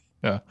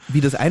 Wie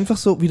das einfach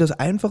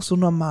so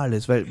normal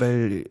ist,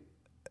 weil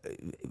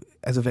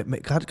also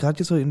gerade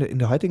jetzt so in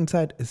der heutigen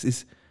Zeit,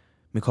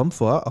 mir kommt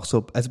vor, auch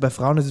so, also bei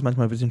Frauen ist es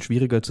manchmal ein bisschen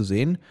schwieriger zu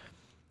sehen,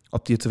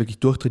 ob die jetzt wirklich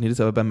durchtrainiert ist,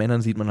 aber bei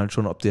Männern sieht man halt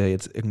schon, ob der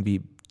jetzt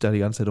irgendwie da die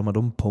ganze Zeit um und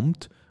um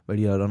pumpt, weil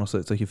die ja da noch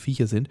solche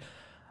Viecher sind.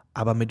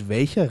 Aber mit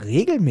welcher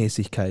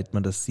Regelmäßigkeit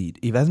man das sieht.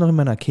 Ich weiß noch in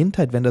meiner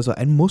Kindheit, wenn da so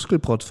ein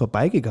Muskelprotz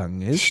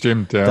vorbeigegangen ist,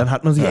 stimmt, ja. Dann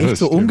hat man sich echt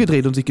so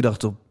umgedreht und sich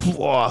gedacht so,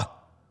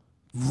 boah,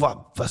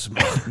 was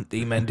macht denn?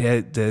 Ich meine,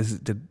 der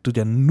tut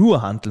ja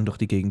nur Hanteln durch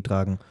die Gegend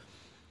tragen.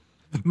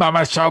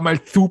 Mama, schau mal,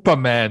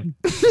 Superman.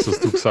 Das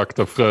hast du gesagt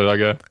da früher,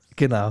 gell?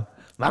 Genau.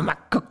 Mama,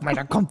 guck mal,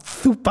 da kommt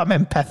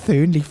Superman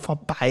persönlich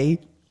vorbei.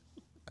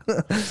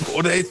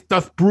 Oder ist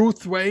das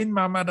Bruce Wayne,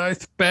 Mama, da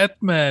ist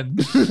Batman.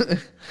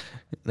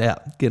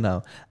 Ja,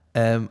 genau.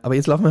 Aber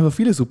jetzt laufen einfach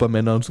viele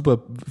Supermänner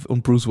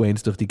und Bruce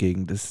Waynes durch die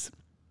Gegend.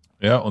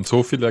 Ja, und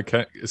so viele,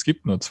 es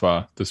gibt nur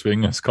zwei,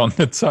 deswegen, es kann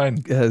nicht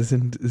sein. Ja, es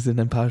sind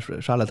ein paar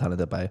Scharlatane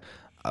dabei.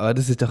 Aber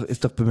das ist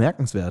doch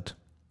bemerkenswert,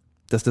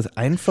 dass das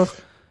einfach...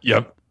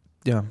 Ja,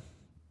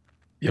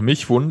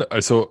 mich wundert,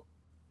 also...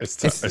 Es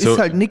ist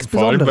halt nichts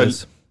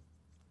Besonderes.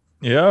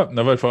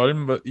 Weil vor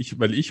allem,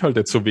 weil ich halt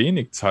jetzt so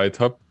wenig Zeit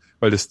habe,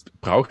 weil das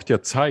braucht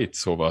ja Zeit,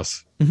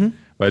 sowas.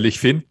 Weil ich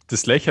finde,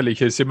 das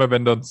Lächerliche ist immer,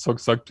 wenn dann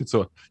sagt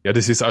so, ja,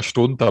 das ist eine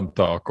Stunde am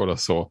Tag oder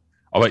so.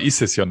 Aber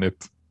ist es ja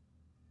nicht.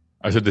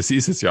 Also das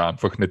ist es ja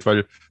einfach nicht,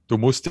 weil du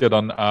musst ja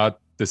dann auch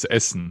das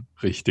Essen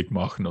richtig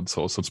machen und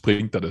so, sonst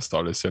bringt dir das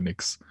alles ja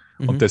nichts.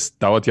 Und das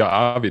dauert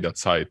ja auch wieder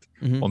Zeit.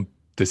 Und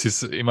das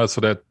ist immer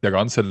so, der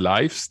ganze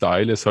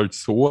Lifestyle ist halt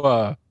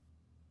so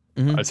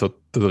Mhm. Also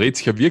da dreht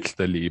sich ja wirklich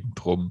dein Leben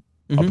drum,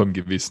 ab Mhm. einem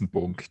gewissen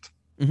Punkt.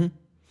 Mhm.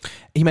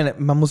 Ich meine,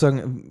 man muss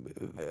sagen,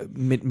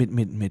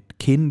 mit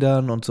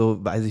Kindern und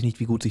so weiß ich nicht,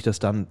 wie gut sich das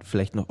dann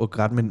vielleicht noch,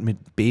 gerade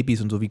mit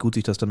Babys und so, wie gut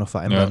sich das dann noch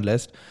vereinbaren Ja,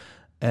 lässt.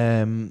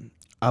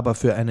 Aber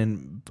für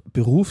einen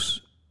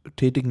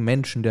berufstätigen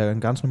Menschen, der einen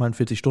ganz normalen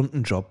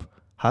 40-Stunden-Job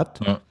hat,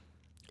 ja.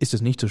 ist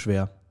es nicht so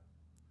schwer.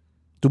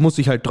 Du musst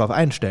dich halt drauf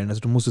einstellen, also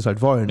du musst es halt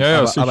wollen, Ja, ja,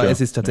 aber sicher.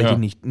 es ist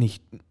tatsächlich Ja,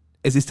 nicht,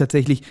 es ist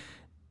tatsächlich,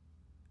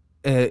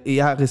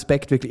 ja,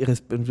 Respekt, wirklich,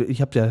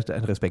 ich habe ja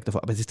einen Respekt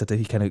davor, aber es ist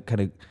tatsächlich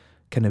keine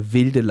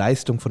wilde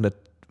Leistung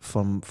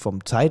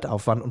vom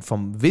Zeitaufwand und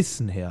vom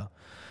Wissen her,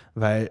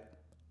 weil,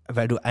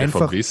 weil du ja, vom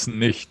einfach, Wissen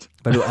nicht.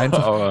 weil du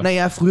einfach, Aber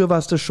naja, früher war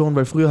es das schon,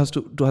 weil früher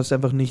du hast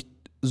einfach nicht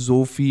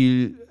so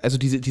viel, also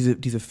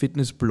diese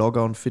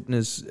Fitness-Blogger und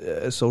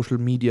Social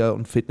Media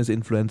und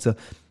Fitness-Influencer,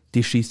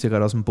 die schießt ja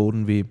gerade aus dem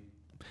Boden wie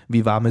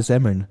warme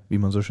Semmeln, wie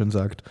man so schön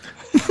sagt.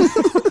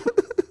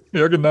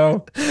 ja,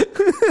 genau.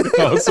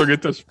 Genau, so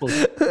geht der Spruch.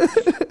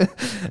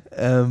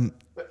 Ähm,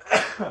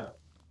 Ja,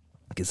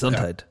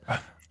 Gesundheit.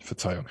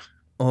 Verzeihung.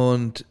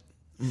 Und,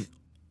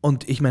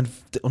 und ich meine,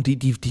 und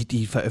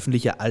die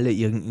veröffentlichen ja alle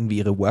irgendwie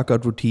ihre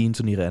Workout-Routines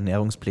und ihre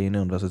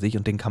Ernährungspläne und was weiß ich,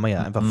 und denen kann man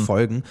ja einfach Mhm.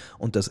 folgen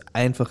und das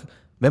einfach,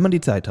 wenn man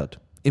die Zeit hat,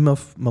 man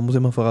muss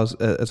immer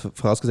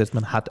vorausgesetzt,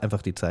 man hat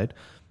einfach die Zeit,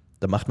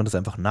 dann macht man das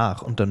einfach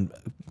nach und dann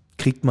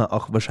kriegt man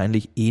auch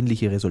wahrscheinlich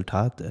ähnliche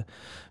Resultate.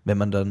 Wenn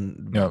man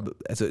dann, Ja.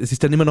 also es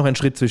ist dann immer noch ein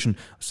Schritt zwischen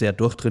sehr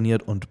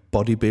durchtrainiert und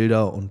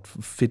Bodybuilder und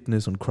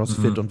Fitness und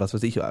Crossfit Mhm. und was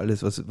weiß ich,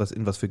 alles,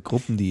 in was für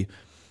Gruppen die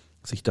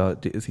sich da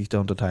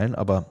unterteilen,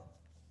 aber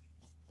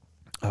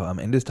am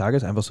Ende des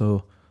Tages einfach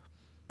so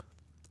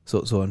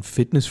ein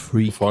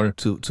Fitness-Freak Voll.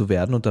 zu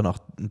werden und dann auch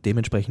einen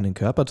dementsprechenden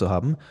Körper zu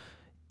haben,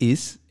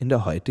 ist in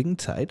der heutigen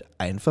Zeit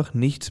einfach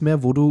nichts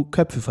mehr, wo du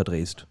Köpfe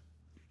verdrehst.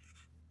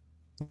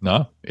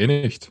 Na, eh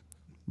nicht.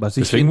 Was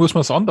ich Deswegen muss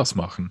man es anders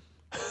machen.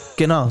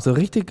 genau, so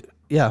richtig,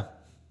 ja,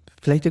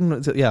 vielleicht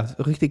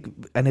so richtig,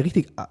 eine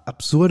richtig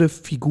absurde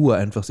Figur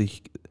einfach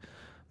sich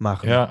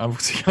machen. Ja, einfach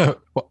sich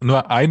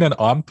nur einen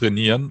Arm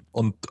trainieren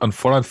und einen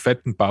vollen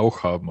fetten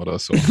Bauch haben oder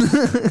so.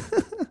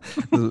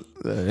 Also,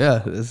 ja,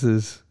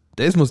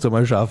 das musst du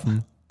mal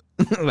schaffen.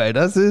 Weil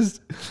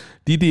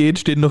die Diät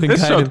steht noch in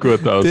Das keinem, schaut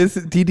gut aus.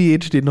 die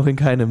Diät steht noch in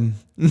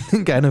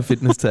keiner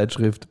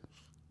Fitnesszeitschrift.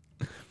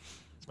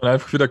 Dass man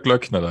einfach wieder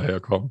Glöckner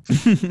daherkommt.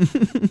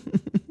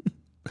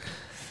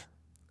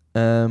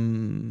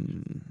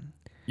 Ähm,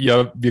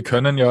 Ja, wir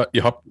können ja,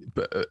 ihr habt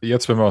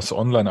jetzt, wenn wir es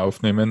online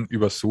aufnehmen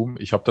über Zoom,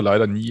 ich habe da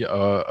leider nie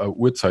eine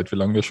Uhrzeit, wie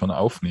lange wir schon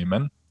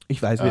aufnehmen.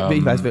 ich weiß,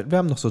 wir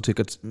haben noch so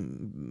circa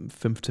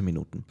 15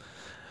 Minuten.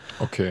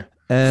 Okay.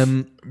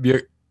 Ähm,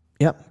 Wir,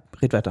 ja,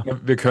 red weiter.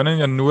 wir können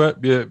ja nur,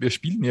 wir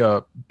spielen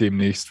ja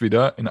demnächst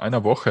wieder, in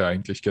einer Woche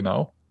eigentlich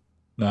genau.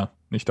 Na,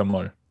 nicht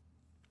einmal.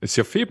 Ist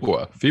ja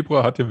Februar.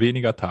 Februar hat ja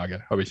weniger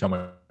Tage, habe ich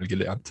einmal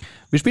gelernt.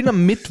 Wir spielen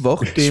am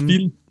Mittwoch, Wir dem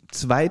spielen,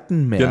 2.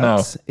 genau,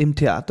 März, im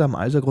Theater am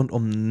Alsergrund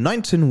um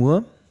 19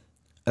 Uhr.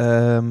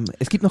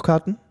 Es gibt noch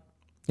Karten,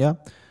 ja.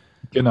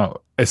 genau.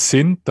 Es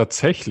sind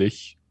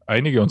tatsächlich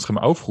einige unserem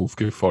Aufruf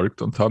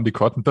gefolgt und haben die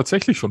Karten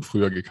tatsächlich schon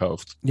früher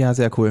gekauft. Ja,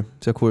 sehr cool,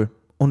 sehr cool.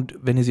 Und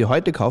wenn ihr sie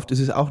heute kauft, ist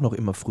es auch noch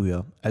immer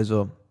früher.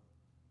 Also,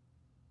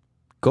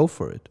 go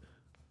for it.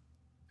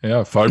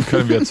 Ja, vor allem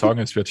können wir jetzt sagen,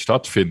 es wird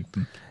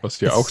stattfinden, was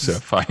ja auch sehr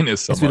Es, fein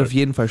ist es wird einmal. auf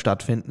jeden Fall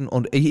stattfinden.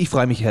 Und ich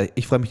freue mich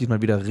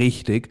diesmal wieder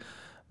richtig,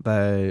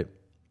 weil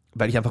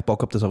ich einfach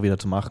Bock habe, das auch wieder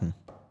zu machen.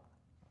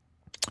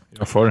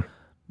 Ja, voll.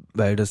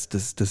 Weil das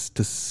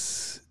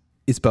ist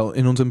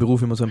in unserem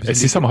Beruf immer so ein bisschen.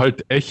 Es ist einmal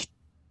halt echt,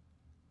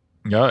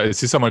 ja,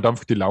 es ist einmal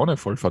einfach die Laune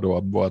voll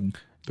verdorben worden.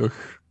 Durch,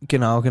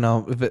 Genau,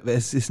 genau.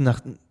 Es ist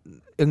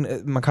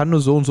man kann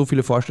nur so und so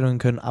viele Vorstellungen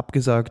können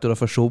abgesagt oder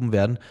verschoben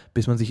werden,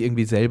 bis man sich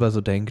irgendwie selber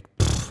so denkt,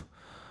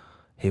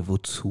 hey,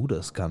 wozu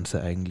das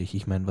Ganze eigentlich?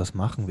 Ich meine, was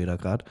machen wir da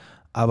gerade?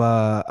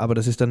 Aber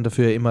das ist dann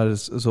dafür immer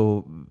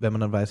so, wenn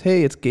man dann weiß,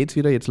 hey, jetzt geht's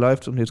wieder, jetzt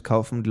läuft's und jetzt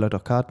kaufen die Leute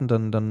auch Karten,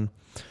 dann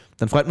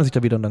freut man sich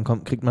da wieder und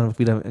dann kriegt man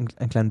wieder einen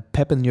kleinen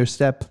Pep in your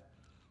step.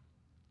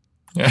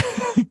 ja,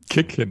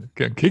 Kick in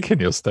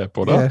your step,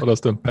 oder? Ja, Oder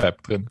hast du ein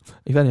Pep drin?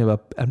 ich weiß nicht, aber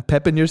ein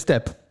Pep in your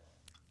step.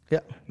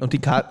 Ja. Und die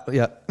Karte,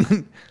 ja.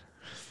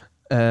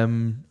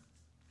 ähm,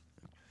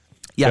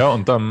 ja, Ja,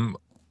 und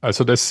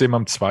also das sehen wir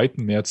am 2.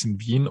 März in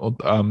Wien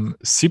und am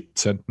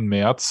 17.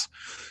 März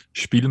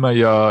spielen wir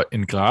ja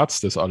in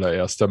Graz das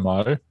allererste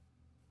Mal.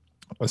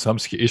 Es haben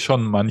sich eh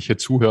schon manche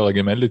Zuhörer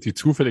gemeldet, die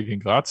zufällig in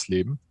Graz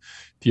leben,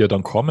 die ja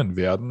dann kommen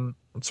werden.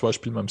 Und zwar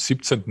spielen wir am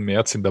 17.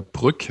 März in der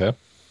Brücke.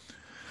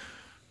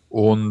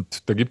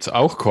 Und da gibt es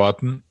auch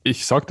Karten.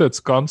 Ich sage da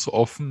jetzt ganz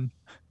offen,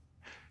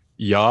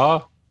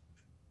 ja,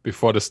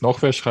 bevor das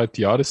noch wer schreibt,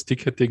 ja, das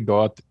Ticketing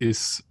dort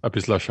ist ein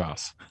bisschen eine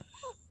Chance.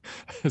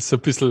 Es ist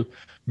ein bisschen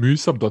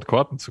mühsam, dort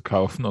Karten zu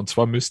kaufen. Und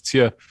zwar müsst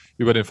ihr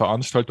über den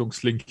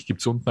Veranstaltungslink, gibt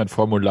es unten ein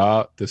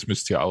Formular, das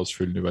müsst ihr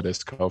ausfüllen, über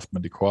das kauft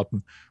man die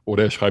Karten.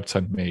 Oder ihr schreibt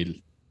ein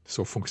Mail.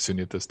 So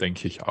funktioniert das,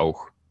 denke ich,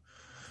 auch.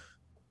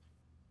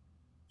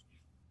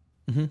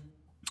 mhm.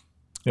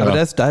 Ja, aber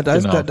da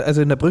genau. ist,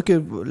 also in der Brücke,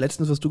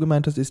 letztens, was du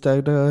gemeint hast, ist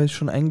da ist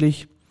schon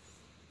eigentlich,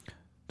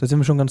 da sind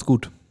wir schon ganz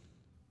gut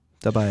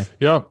dabei.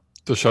 Ja,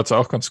 das schaut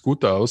auch ganz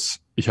gut aus.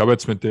 Ich habe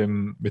jetzt mit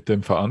dem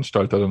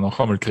Veranstalter dann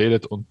noch einmal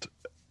geredet und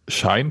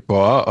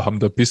scheinbar haben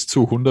da bis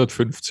zu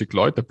 150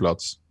 Leute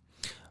Platz.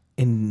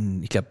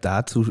 Ich glaube,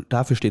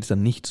 dafür steht es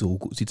dann nicht so,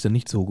 sieht es dann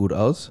nicht so gut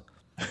aus.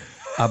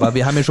 Aber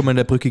wir haben ja schon mal in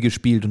der Brücke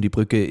gespielt und die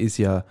Brücke ist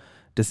ja,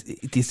 das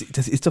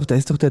ist doch,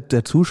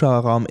 der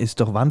Zuschauerraum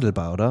ist doch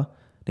wandelbar, oder?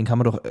 Den kann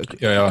man doch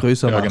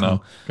größer machen.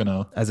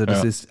 Genau. Also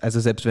das ist, also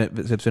selbst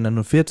wenn da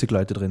nur 40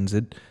 Leute drin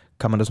sind,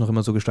 kann man das noch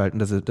immer so gestalten,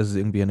 dass es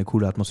irgendwie eine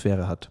coole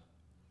Atmosphäre hat.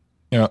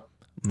 Ja,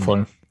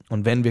 voll.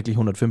 Und wenn wirklich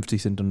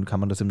 150 sind, dann kann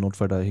man das im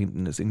Notfall da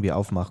hinten das irgendwie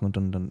aufmachen und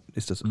dann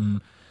ist das,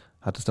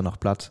 hat es dann auch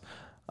Platz.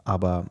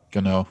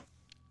 Genau.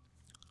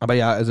 Aber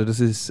ja, also das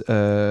ist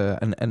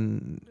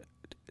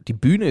die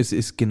Bühne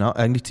ist genau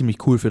eigentlich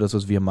ziemlich cool für das,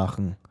 was wir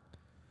machen.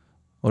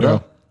 Oder?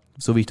 Ja.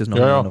 So wie ich das noch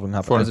in Erinnerung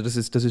habe. Voll. Also das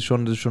ist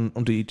schon,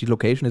 und die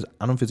Location ist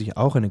an und für sich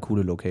auch eine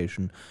coole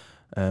Location.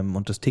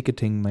 Und das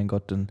Ticketing, mein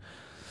Gott, dann,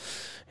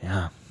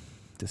 ja,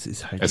 das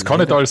ist halt. Es kann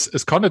nicht alles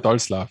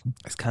laufen.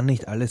 Es kann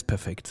nicht alles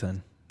perfekt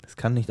sein.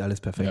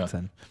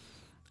 Sein.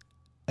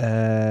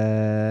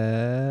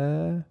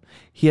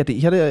 Ich hatte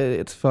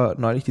jetzt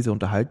neulich diese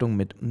Unterhaltung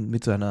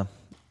mit so einer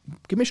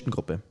gemischten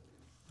Gruppe.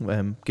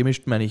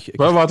 Gemischt meine ich.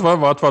 Warte,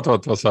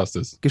 was heißt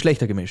das?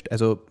 Geschlechtergemischt.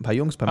 Also ein paar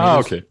Jungs, ein paar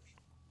Mädels. Okay.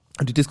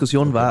 Und die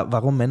Diskussion war,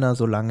 warum Männer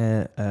so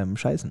lange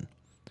scheißen.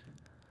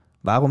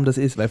 Warum das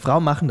ist, weil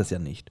Frauen machen das ja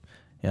nicht.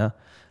 Ja?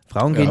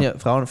 Für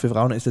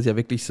Frauen ist das ja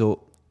wirklich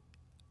so,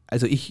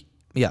 die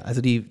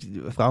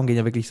Frauen gehen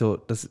ja wirklich so,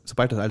 dass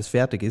sobald das alles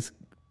fertig ist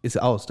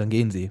aus, dann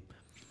gehen sie.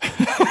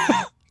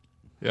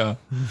 Ja.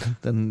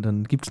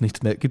 Dann gibt's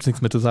nichts mehr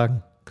zu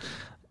sagen.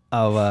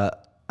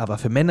 Aber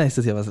für Männer ist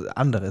das ja was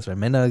anderes, weil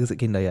Männer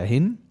gehen da ja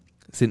hin,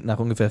 sind nach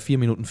ungefähr 4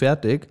 Minuten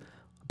fertig,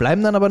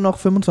 bleiben dann aber noch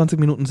 25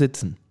 Minuten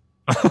sitzen.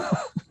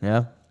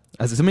 Ja,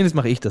 also zumindest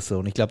mache ich das so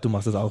und ich glaube, du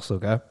machst das auch so,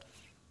 gell?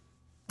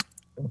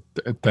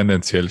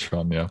 Tendenziell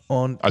schon, ja.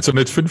 Also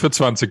nicht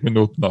 25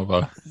 Minuten,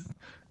 aber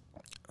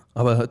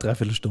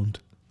 3/4 Stunde.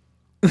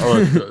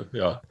 Aber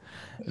ja,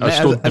 eine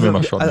Stunde nehmen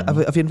wir schon.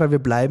 Aber auf jeden Fall, wir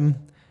bleiben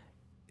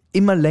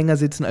immer länger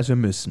sitzen, als wir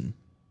müssen.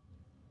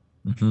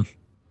 Mhm.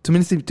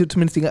 Zumindest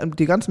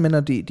die ganzen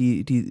Männer,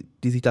 die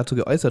sich dazu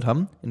geäußert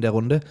haben in der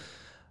Runde,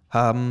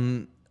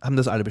 haben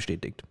das alle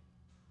bestätigt.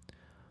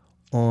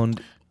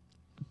 Und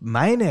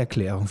meine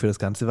Erklärung für das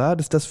Ganze war,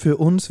 dass das für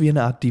uns wie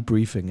eine Art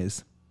Debriefing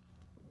ist.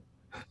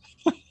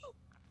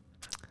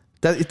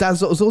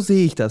 So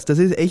sehe ich das. Das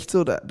ist echt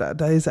so,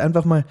 da ist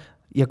einfach mal,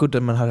 ja gut,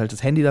 man hat halt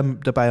das Handy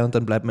dabei und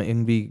dann bleibt man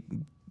irgendwie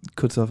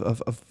kurz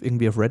auf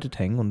Reddit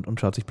hängen und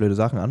schaut sich blöde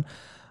Sachen an.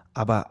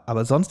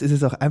 Aber sonst ist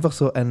es auch einfach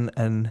so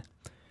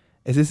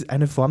es ist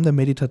eine Form der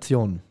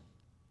Meditation.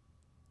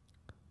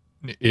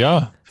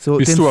 Ja, So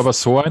bist du aber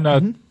so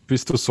einer,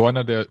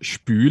 der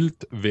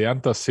spült,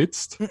 während er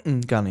sitzt?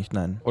 Gar nicht,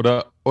 nein.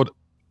 Oder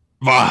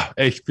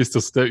echt, bist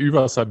du der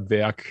über seinem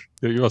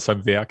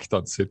Werk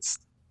dann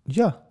sitzt?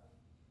 Ja.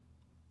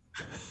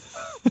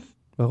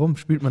 Warum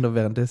spült man da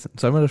währenddessen?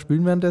 Soll man da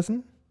spülen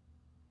währenddessen?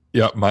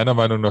 Ja, meiner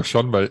Meinung nach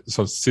schon, weil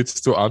sonst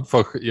sitzt du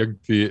einfach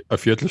irgendwie eine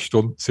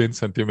Viertelstunde 10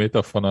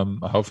 Zentimeter von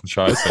einem Haufen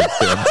Scheiße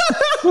entfernt.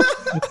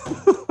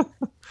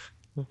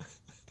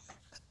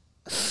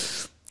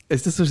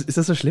 Ist das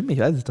so schlimm? Ich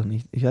weiß es doch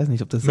nicht. Ich weiß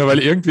nicht, ob das. Na, weil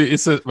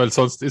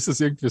sonst ist es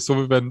irgendwie so,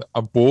 wie wenn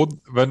am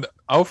Boden, wenn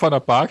auf einer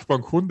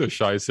Parkbank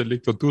Hundescheiße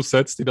liegt und du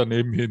setzt die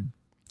daneben hin.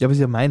 Ja, aber ist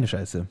ja meine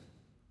Scheiße.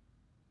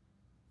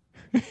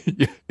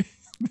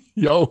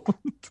 Ja,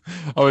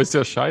 aber ist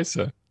ja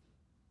scheiße.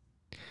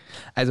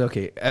 Also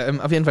okay,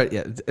 auf jeden Fall,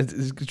 ja,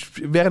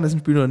 währenddessen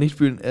spülen oder nicht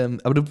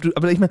spülen,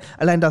 aber ich meine,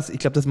 allein das, ich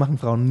glaube, das machen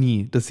Frauen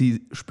nie, dass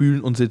sie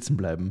spülen und sitzen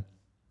bleiben.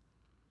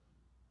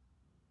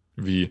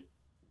 Wie?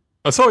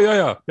 Achso,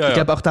 ja. Ich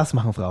glaube, auch das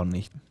machen Frauen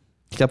nicht.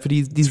 Ich glaube, für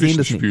die sehen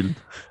das nicht.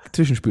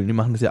 Zwischenspülen, die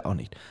machen das ja auch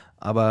nicht.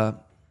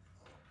 Aber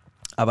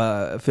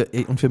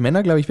für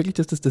Männer glaube ich wirklich,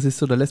 dass das ist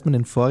so, da lässt man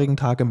den vorigen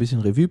Tag ein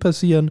bisschen Revue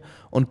passieren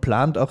und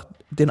plant auch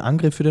den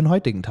Angriff für den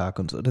heutigen Tag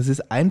und so. Das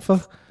ist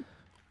einfach,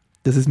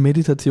 das ist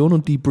Meditation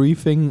und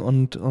Debriefing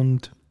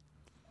und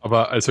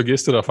Aber also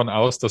gehst du davon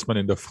aus, dass man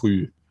in der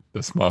Früh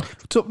das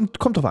macht? so,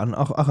 kommt drauf an,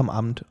 auch am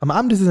Abend. Am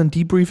Abend ist es ein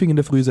Debriefing, in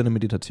der Früh ist eine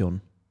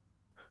Meditation.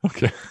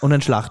 Okay. Und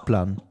ein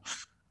Schlachtplan.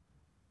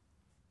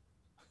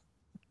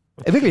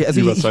 Wirklich,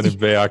 also Über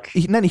seinem Werk.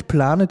 Ich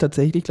plane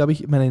tatsächlich, glaube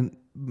ich,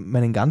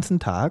 meinen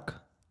ganzen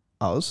Tag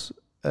aus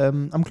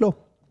am Klo.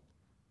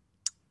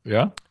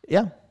 Ja?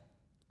 Ja.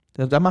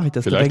 Da mache ich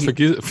das.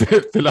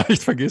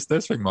 Vielleicht vergisst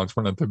deswegen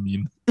manchmal einen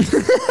Termin.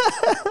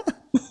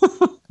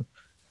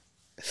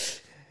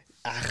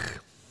 Ach.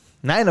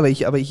 Nein, aber ich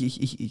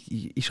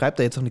schreibe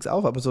da jetzt noch nichts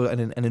auf, aber so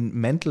einen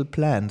Mental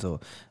Plan. So,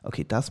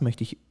 okay, das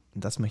möchte ich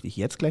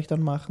jetzt gleich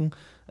dann machen.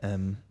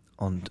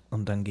 Und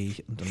dann gehe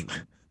ich und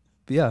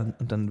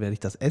dann werde ich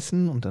das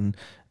essen und dann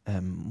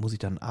muss ich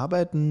dann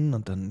arbeiten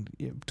und dann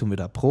tun wir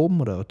da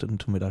Proben oder dann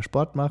tun wir da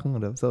Sport machen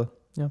oder so.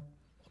 Ja.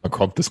 Dann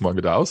kommt das mal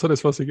wieder aus,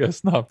 das, was ich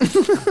gegessen habe.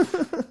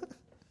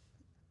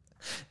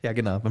 Ja,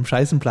 genau. Beim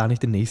Scheißen plane ich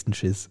den nächsten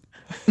Schiss.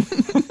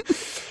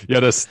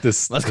 Ja, was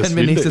Was können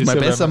wir nächstes Mal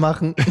besser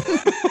machen?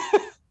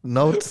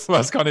 Notes.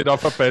 Was kann ich da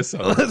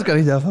verbessern? Was kann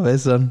ich da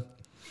verbessern?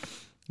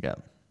 Ja,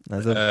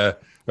 also.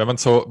 Wenn man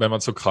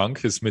so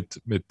krank ist mit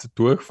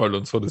Durchfall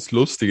und so, das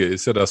Lustige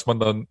ist ja, dass man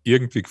dann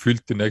irgendwie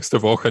gefühlt die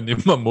nächste Woche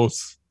nicht mehr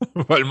muss,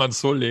 weil man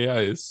so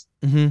leer ist.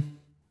 Mhm.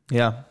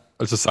 Ja.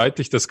 Also seit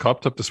ich das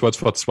gehabt habe, das war jetzt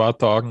vor 2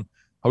 Tagen,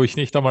 habe ich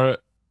nicht einmal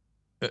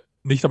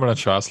einen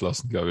Schaß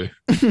lassen, glaube ich.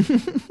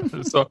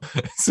 Also,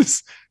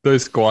 da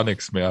ist gar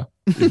nichts mehr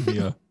in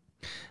mir.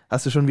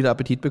 Hast du schon wieder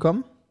Appetit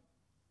bekommen?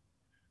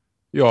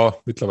 Ja,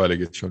 mittlerweile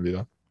geht es schon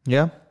wieder.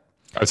 Ja.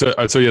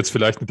 Also jetzt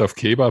vielleicht nicht auf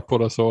Kebab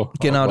oder so.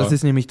 Genau, das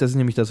ist nämlich das,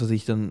 was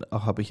ich dann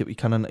auch habe.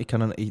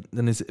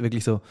 Dann ist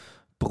wirklich so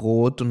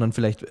Brot und dann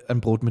vielleicht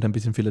ein Brot mit ein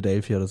bisschen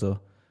Philadelphia oder so.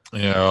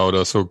 Ja,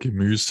 oder so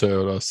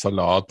Gemüse oder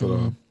Salat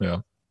oder,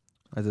 ja.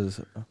 Also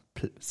das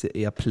ist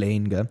eher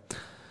plain, gell?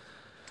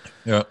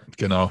 Ja,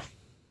 genau.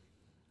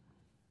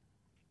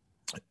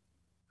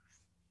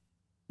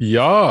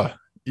 Ja,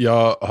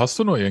 hast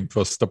du noch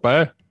irgendwas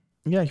dabei?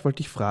 Ja, ich wollte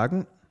dich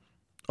fragen,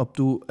 ob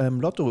du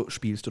Lotto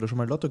spielst oder schon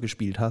mal Lotto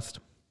gespielt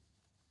hast.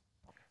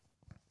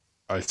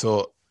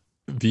 Also,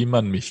 wie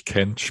man mich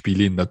kennt,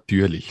 spiele ich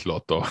natürlich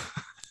Lotto.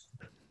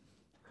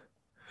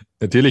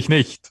 Natürlich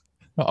nicht,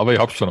 aber ich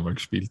habe schon einmal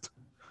gespielt.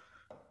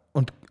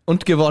 Und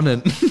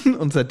gewonnen.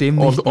 Und seitdem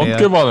nicht Und mehr.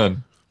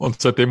 gewonnen.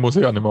 Und seitdem muss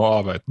ich auch nicht mehr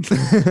arbeiten.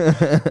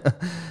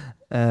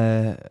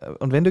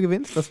 Und wenn du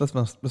gewinnst, was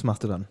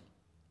machst du dann?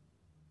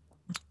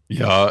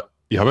 Ja,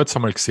 ich habe jetzt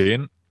einmal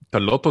gesehen, der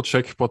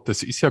Lotto-Jackpot,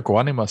 das ist ja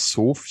gar nicht mehr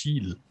so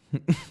viel.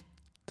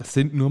 Das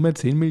sind nur mehr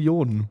 10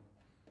 Millionen.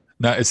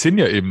 Na, es sind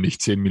ja eben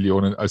nicht 10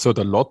 Millionen. Also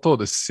der Lotto,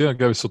 das sind ja,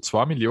 glaube ich, so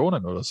 2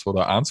 Millionen oder so,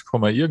 oder 1,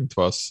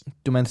 irgendwas.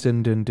 Du meinst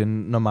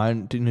den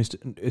normalen, die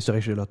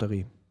österreichische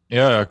Lotterie.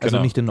 Ja, genau. Also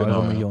nicht den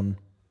genau, Euro-Millionen. Ja.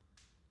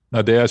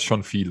 Na, der ist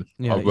schon viel.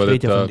 Ja, aber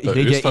ich rede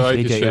ja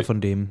eher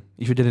von dem.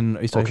 Ich würde ja den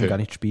österreichischen Okay, gar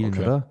nicht spielen,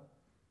 okay. oder?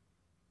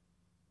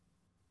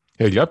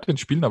 Ja, ich glaube, den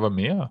spielen aber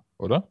mehr,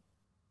 oder?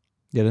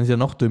 Ja, dann ist ja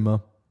noch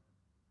dümmer.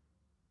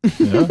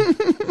 Ja.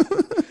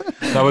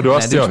 Na, aber du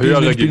hast ja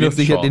höhere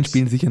Gewinnchancen. Den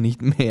spielen sicher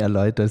nicht mehr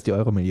Leute als die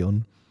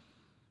Euro-Millionen.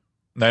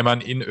 Nein, ich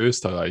meine in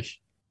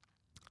Österreich.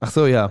 Ach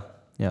so, ja.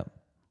 Ja.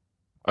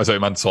 Also ich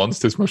meine,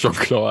 sonst ist mir schon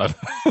klar,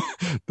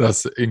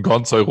 dass in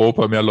ganz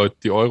Europa mehr Leute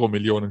die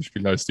Euro-Millionen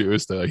spielen als die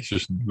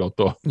österreichischen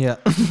Lotto. Ja.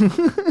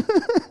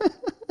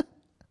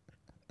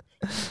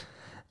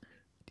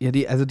 Ja,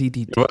 also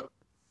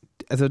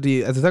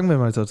sagen wir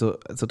mal so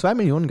 2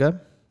 Millionen, gell?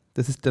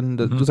 Das ist dann,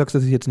 du sagst,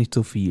 das ist jetzt nicht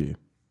so viel.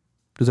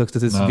 Du sagst,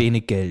 das ist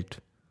wenig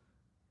Geld.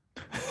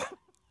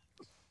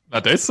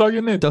 Na, das sage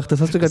ich nicht. Doch,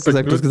 das hast du gerade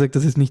gesagt. Du hast gesagt,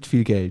 das ist nicht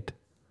viel Geld.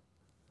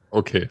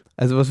 Okay.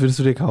 Also was würdest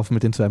du dir kaufen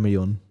mit den 2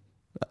 Millionen?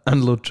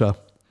 An Lutscher.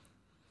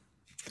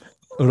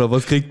 Oder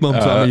was kriegt man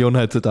um 2 Millionen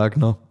heutzutage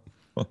noch?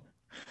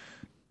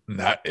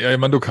 Na, ja, ich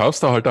meine, du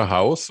kaufst da halt ein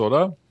Haus,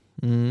 oder?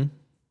 Mhm.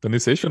 Dann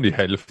ist schon die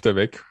Hälfte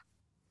weg.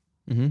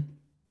 Mhm.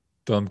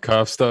 Dann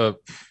kaufst du,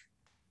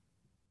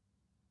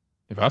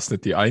 ich weiß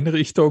nicht, die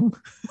Einrichtung.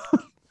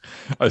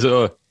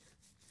 Also,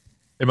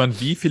 ich meine,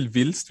 wie viel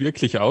willst du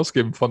wirklich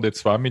ausgeben von den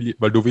 2 Millionen?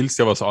 Weil du willst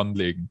ja was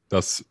anlegen,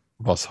 das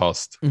was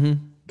hast,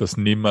 das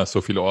nimmer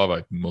so viel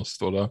arbeiten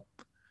musst, oder?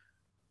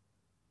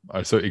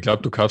 Also, ich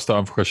glaube, du kaufst da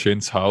einfach ein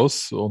schönes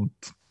Haus und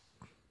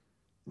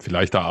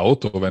vielleicht ein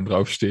Auto, wenn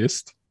drauf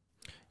stehst.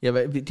 Ja,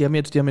 weil die haben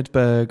jetzt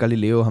bei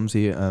Galileo haben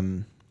sie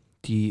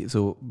die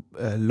so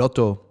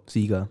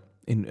Lotto-Sieger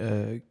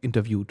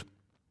interviewt.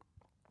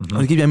 Und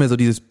es gibt ja immer so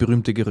dieses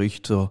berühmte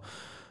Gerücht, so,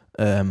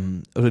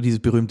 oder dieses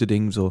berühmte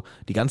Ding, so,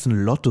 die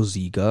ganzen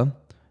Lotto-Sieger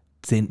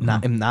sind,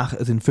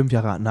 sind 5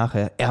 Jahre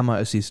nachher ärmer,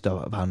 als sie es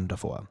waren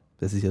davor.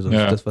 Das ist ja so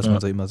das, was man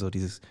so immer so,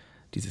 dieses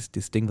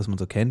Ding, was man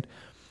so kennt.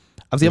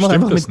 Aber sie haben auch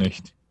einfach das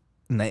nicht?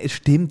 Nein, es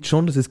stimmt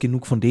schon, dass es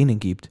genug von denen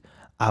gibt.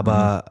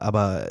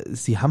 Aber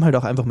sie haben halt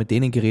auch einfach mit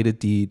denen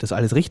geredet, die das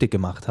alles richtig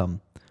gemacht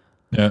haben.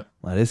 Ja.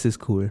 Das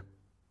ist cool.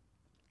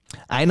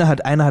 Einer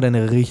hat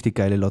eine richtig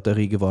geile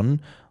Lotterie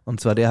gewonnen. Und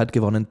zwar der hat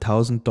gewonnen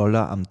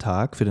 $1.000 am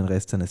Tag für den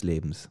Rest seines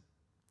Lebens.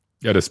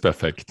 Ja, das ist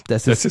perfekt.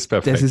 Das ist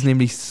perfekt. Das ist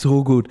nämlich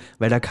so gut,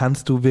 weil da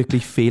kannst du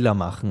wirklich Fehler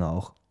machen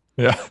auch.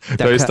 Ja,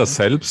 da ist der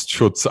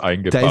Selbstschutz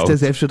eingebaut. Da ist der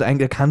Selbstschutz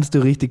eingebaut, da kannst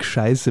du richtig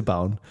Scheiße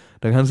bauen.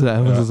 Da kannst du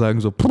einfach so sagen,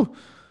 so,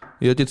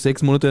 ihr habt jetzt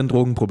 6 Monate ein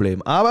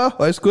Drogenproblem. Aber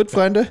alles gut,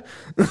 Freunde.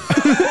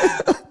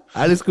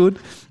 Alles gut.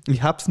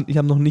 Ich hab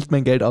noch nicht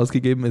mein Geld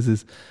ausgegeben.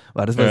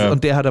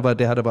 Und der hat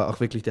aber auch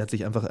wirklich, der hat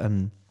sich einfach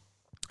ein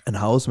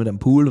Haus mit einem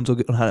Pool und so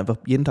und hat einfach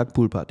jeden Tag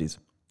Poolpartys.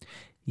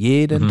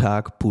 Jeden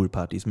Tag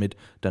Poolpartys mit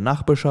der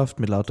Nachbarschaft,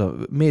 mit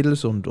lauter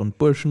Mädels und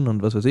Burschen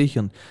und was weiß ich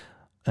und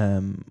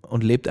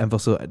lebt einfach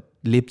so,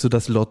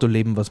 das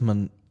Lotto-Leben, was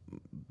man,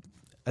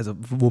 also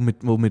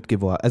womit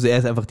geworden. Also er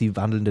ist einfach die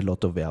wandelnde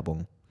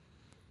Lotto-Werbung.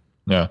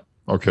 Ja,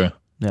 okay.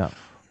 Ja.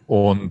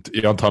 Und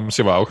haben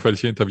Sie aber auch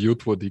welche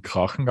interviewt, wo die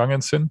krachen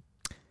gegangen sind?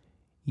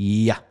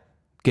 Ja,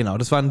 genau.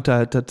 Das waren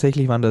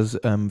tatsächlich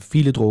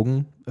viele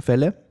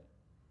Drogenfälle.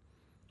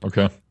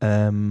 Okay.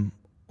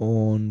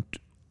 Und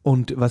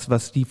Und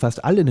was die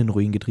fast alle in den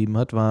Ruin getrieben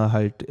hat, war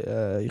halt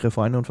ihre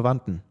Freunde und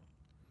Verwandten.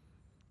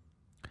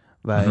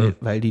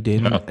 Weil die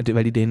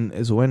denen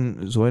so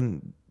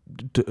einen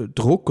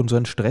Druck und so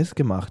einen Stress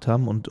gemacht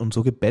haben und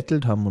so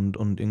gebettelt haben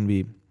und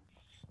irgendwie,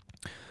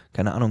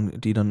 keine Ahnung,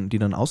 die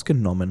dann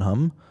ausgenommen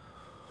haben.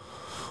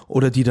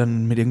 Oder die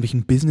dann mit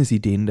irgendwelchen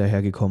Business-Ideen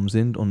dahergekommen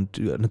sind und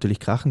natürlich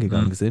krachen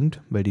gegangen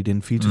sind, weil die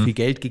denen viel zu viel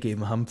Geld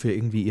gegeben haben für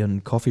irgendwie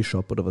ihren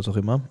Coffeeshop oder was auch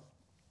immer.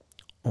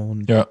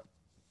 Und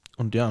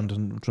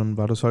dann schon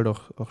war das halt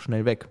auch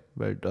schnell weg,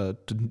 weil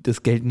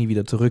das Geld nie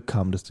wieder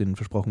zurückkam, das denen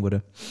versprochen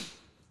wurde.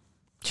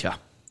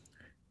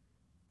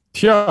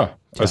 Tja,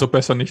 also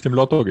besser nicht im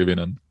Lotto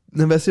gewinnen.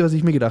 Dann weißt du, was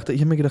ich mir gedacht habe?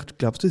 Ich habe mir gedacht,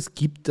 glaubst du, es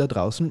gibt da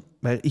draußen,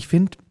 weil ich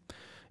finde,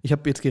 ich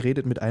habe jetzt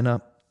geredet mit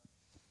einer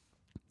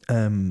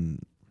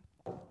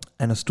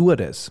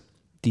Stewardess,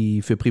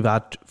 die für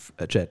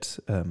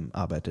Privatjets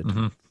arbeitet.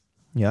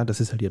 Ja, das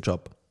ist halt ihr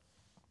Job.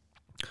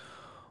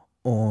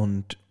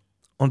 Und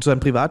so ein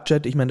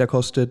Privatjet, ich meine, der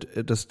kostet,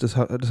 das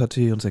hat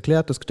sie uns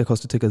erklärt, der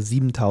kostet ca.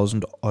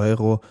 7.000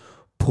 Euro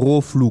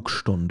pro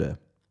Flugstunde.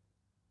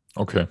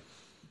 Okay.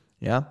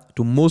 Ja,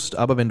 du musst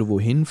aber, wenn du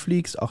wohin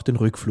fliegst, auch den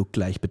Rückflug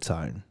gleich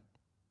bezahlen.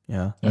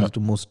 Ja, also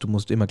du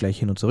musst immer gleich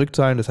hin und zurück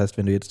zahlen. Das heißt,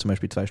 wenn du jetzt zum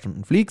Beispiel 2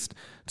 Stunden fliegst,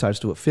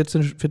 zahlst du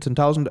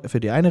 14.000 für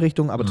die eine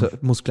Richtung, aber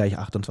musst gleich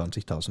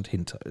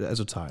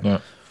 28.000 zahlen.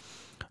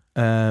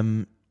 Ja.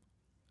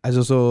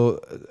 Also so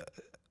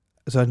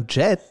ein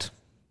Jet,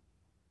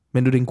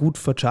 wenn du den gut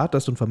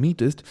vercharterst und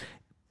vermietest,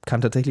 kann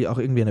tatsächlich auch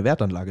irgendwie eine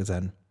Wertanlage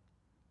sein.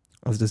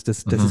 Also das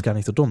ist gar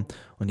nicht so dumm.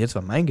 Und jetzt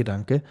war mein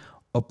Gedanke,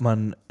 ob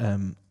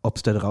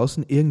es da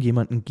draußen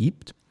irgendjemanden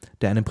gibt,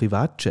 der einen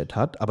Privatjet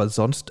hat, aber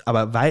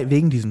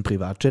wegen diesem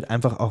Privatjet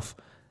einfach auf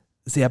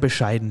sehr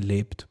bescheiden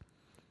lebt.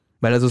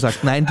 Weil er so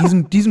sagt, nein,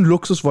 diesen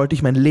Luxus wollte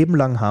ich mein Leben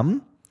lang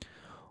haben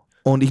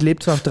und ich lebe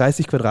zwar auf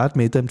 30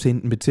 Quadratmeter im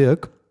 10.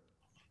 Bezirk.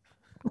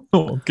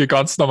 Geh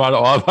ganz normal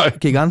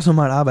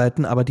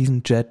arbeiten. Aber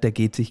diesen Jet, der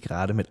geht sich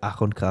gerade mit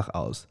Ach und Krach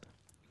aus.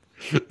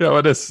 Ja,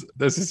 aber das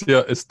ist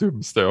ja das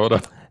Dümmste,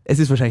 oder? Es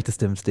ist wahrscheinlich das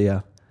Dümmste,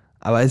 ja.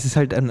 Aber es ist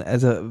halt,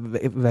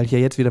 weil ich ja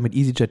jetzt wieder mit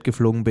EasyJet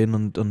geflogen bin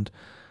und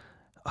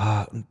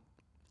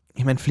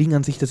ich meine, Fliegen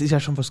an sich, das ist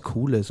ja schon was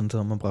Cooles und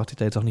so. Man braucht sich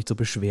da jetzt auch nicht so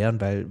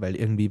beschweren, weil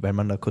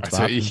man da kurz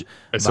warten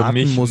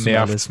muss. Mich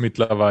nervt es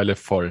mittlerweile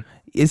voll.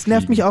 Es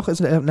nervt mich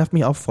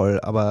auch voll,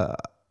 aber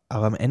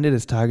am Ende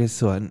des Tages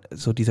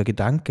so dieser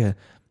Gedanke,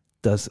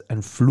 dass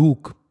ein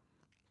Flug,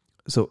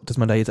 so, dass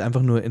man da jetzt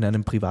einfach nur in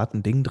einem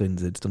privaten Ding drin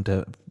sitzt und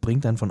der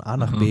bringt einen von A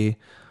nach B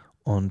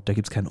und da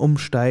gibt es kein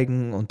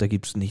Umsteigen und da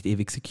gibt es nicht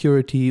ewig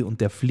Security und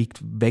der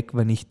fliegt weg,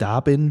 wenn ich da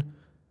bin.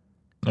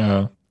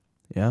 Ja.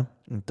 Ja,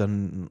 und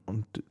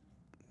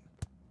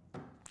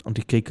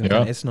ich kriege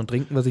kein Essen und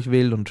Trinken, was ich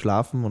will und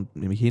schlafen und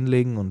mich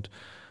hinlegen und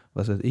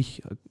was weiß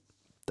ich.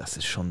 Das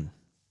ist schon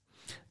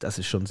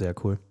sehr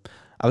cool.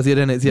 Aber sie hat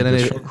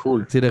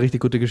eine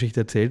richtig gute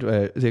Geschichte erzählt,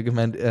 weil sie hat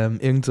gemeint,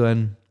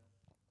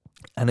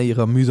 einer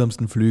ihrer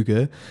mühsamsten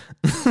Flüge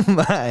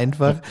war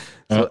einfach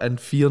so ein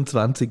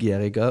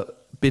 24-jähriger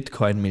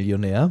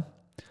Bitcoin-Millionär,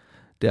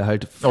 der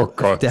halt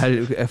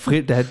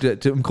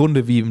im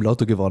Grunde wie im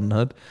Lotto gewonnen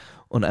hat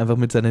und einfach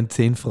mit seinen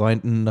 10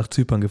 Freunden nach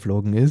Zypern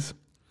geflogen ist.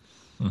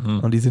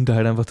 Und die sind da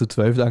halt einfach zu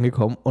 12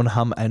 angekommen und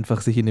haben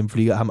einfach sich in dem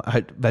Flieger,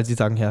 weil sie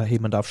sagen, ja, hey,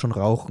 man darf schon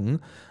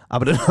rauchen,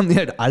 aber dann haben die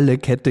halt alle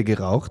Kette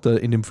geraucht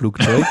in dem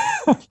Flugzeug.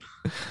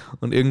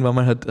 Und irgendwann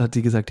mal hat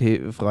sie gesagt,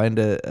 hey,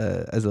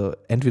 Freunde, also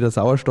entweder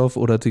Sauerstoff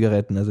oder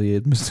Zigaretten, also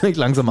ihr müsst euch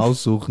langsam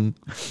aussuchen.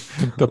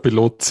 Der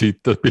Pilot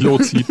sieht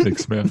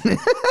nichts mehr.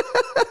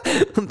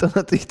 Und dann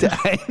hat sich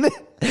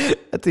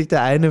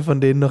der eine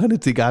von denen noch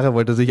eine Zigarre,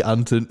 wollte sich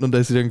anzünden und da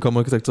ist sie dann gekommen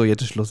und gesagt, so,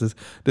 jetzt ist Schluss,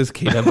 das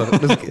geht einfach.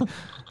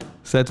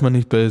 Seid mal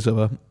nicht böse,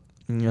 aber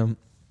ja.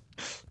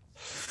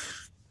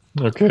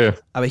 Okay.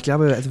 Aber ich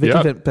glaube, also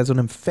wirklich bei so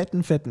einem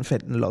fetten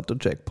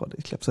Lotto-Jackpot,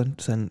 ich glaube, so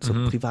ein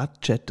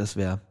Privatjet, das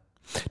wäre.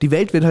 Die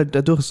Welt wird halt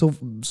dadurch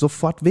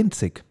sofort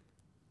winzig.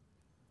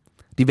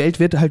 Die Welt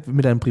wird halt,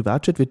 mit einem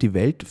Privatjet wird die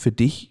Welt für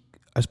dich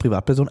als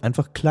Privatperson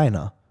einfach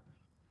kleiner.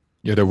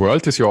 Ja, the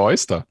world is your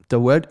oyster. The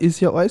world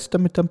is your oyster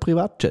mit einem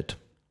Privatjet.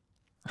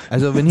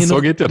 Also wenn hier so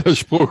geht ja der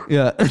Spruch.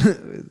 Ja,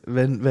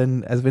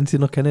 wenn es hier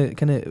noch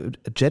keine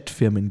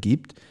Jetfirmen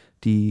gibt,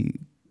 die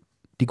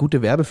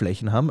gute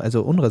Werbeflächen haben,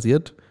 also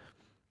unrasiert.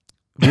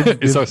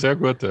 Ist auch sehr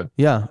gut, ja.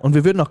 Ja, und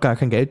wir würden auch gar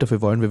kein Geld dafür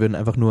wollen, wir würden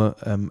einfach nur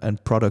ein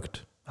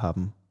Product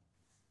haben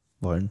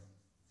wollen.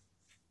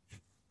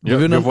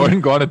 Wir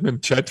wollen gar nicht mit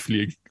dem Jet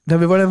fliegen. Na,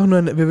 wir wollen einfach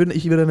nur,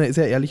 ich würde eine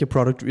sehr ehrliche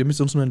Product, ihr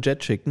müsst uns nur ein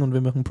Jet schicken und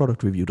wir machen ein Product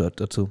Review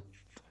dazu.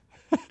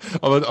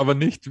 aber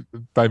nicht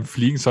beim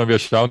Fliegen, sondern wir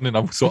schauen ihn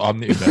einfach so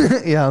an.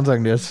 Ja, und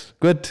sagen, der ist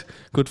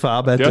gut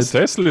verarbeitet. Der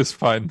Sessel ist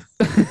fein.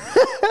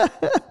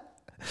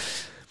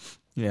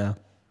 Ja.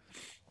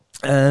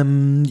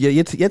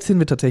 Jetzt sind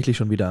wir tatsächlich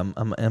schon wieder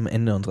am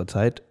Ende unserer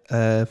Zeit.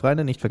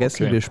 Freunde, nicht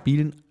vergessen, wir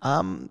spielen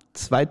am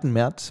 2.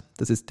 März,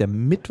 das ist der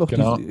Mittwoch,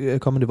 die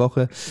kommende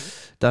Woche.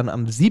 Dann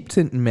am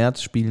 17.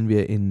 März spielen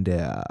wir in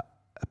der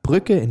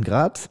Brücke in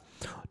Graz.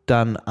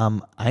 Dann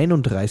am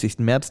 31.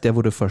 März, der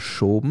wurde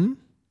verschoben.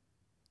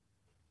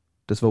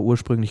 Das war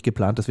ursprünglich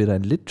geplant, dass wir da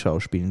in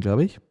Litschau spielen,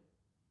 glaube ich.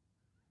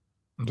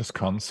 Das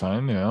kann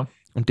sein, ja.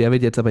 Und der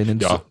wird jetzt aber in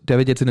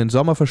den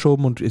Sommer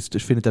verschoben und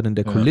findet dann in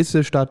der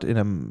Kulisse statt,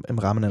 im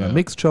Rahmen einer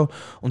Mixed-Show.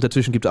 Und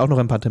dazwischen gibt es auch noch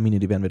ein paar Termine,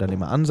 die werden wir dann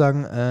immer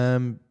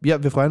ansagen.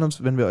 Wir freuen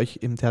uns, wenn wir euch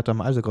im Theater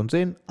am Alsergrund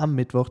sehen, am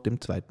Mittwoch,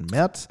 dem 2.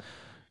 März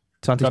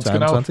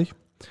 2022.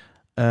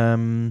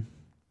 Genau.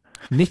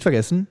 Nicht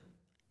vergessen,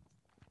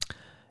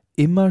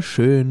 immer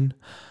schön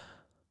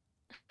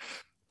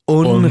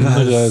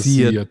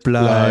unrasiert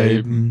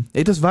bleiben.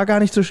 Ey, das war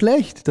gar nicht so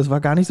schlecht.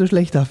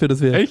 Dafür,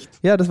 dass wir... Echt?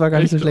 Ja, das war gar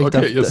nicht so schlecht.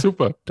 Okay, ja,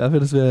 super. Dafür,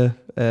 dass wir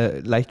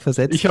leicht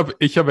versetzt... Ich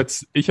hab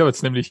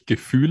jetzt nämlich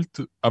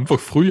gefühlt einfach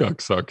früher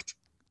gesagt.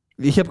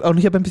 Ich habe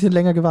ein bisschen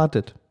länger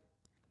gewartet.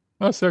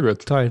 Ah, sehr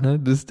gut. Toll, ne?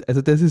 Das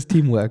ist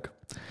Teamwork.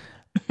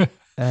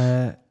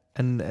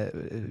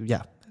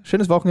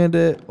 Schönes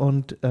Wochenende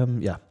und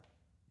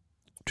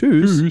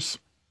Tschüss. Tschüss.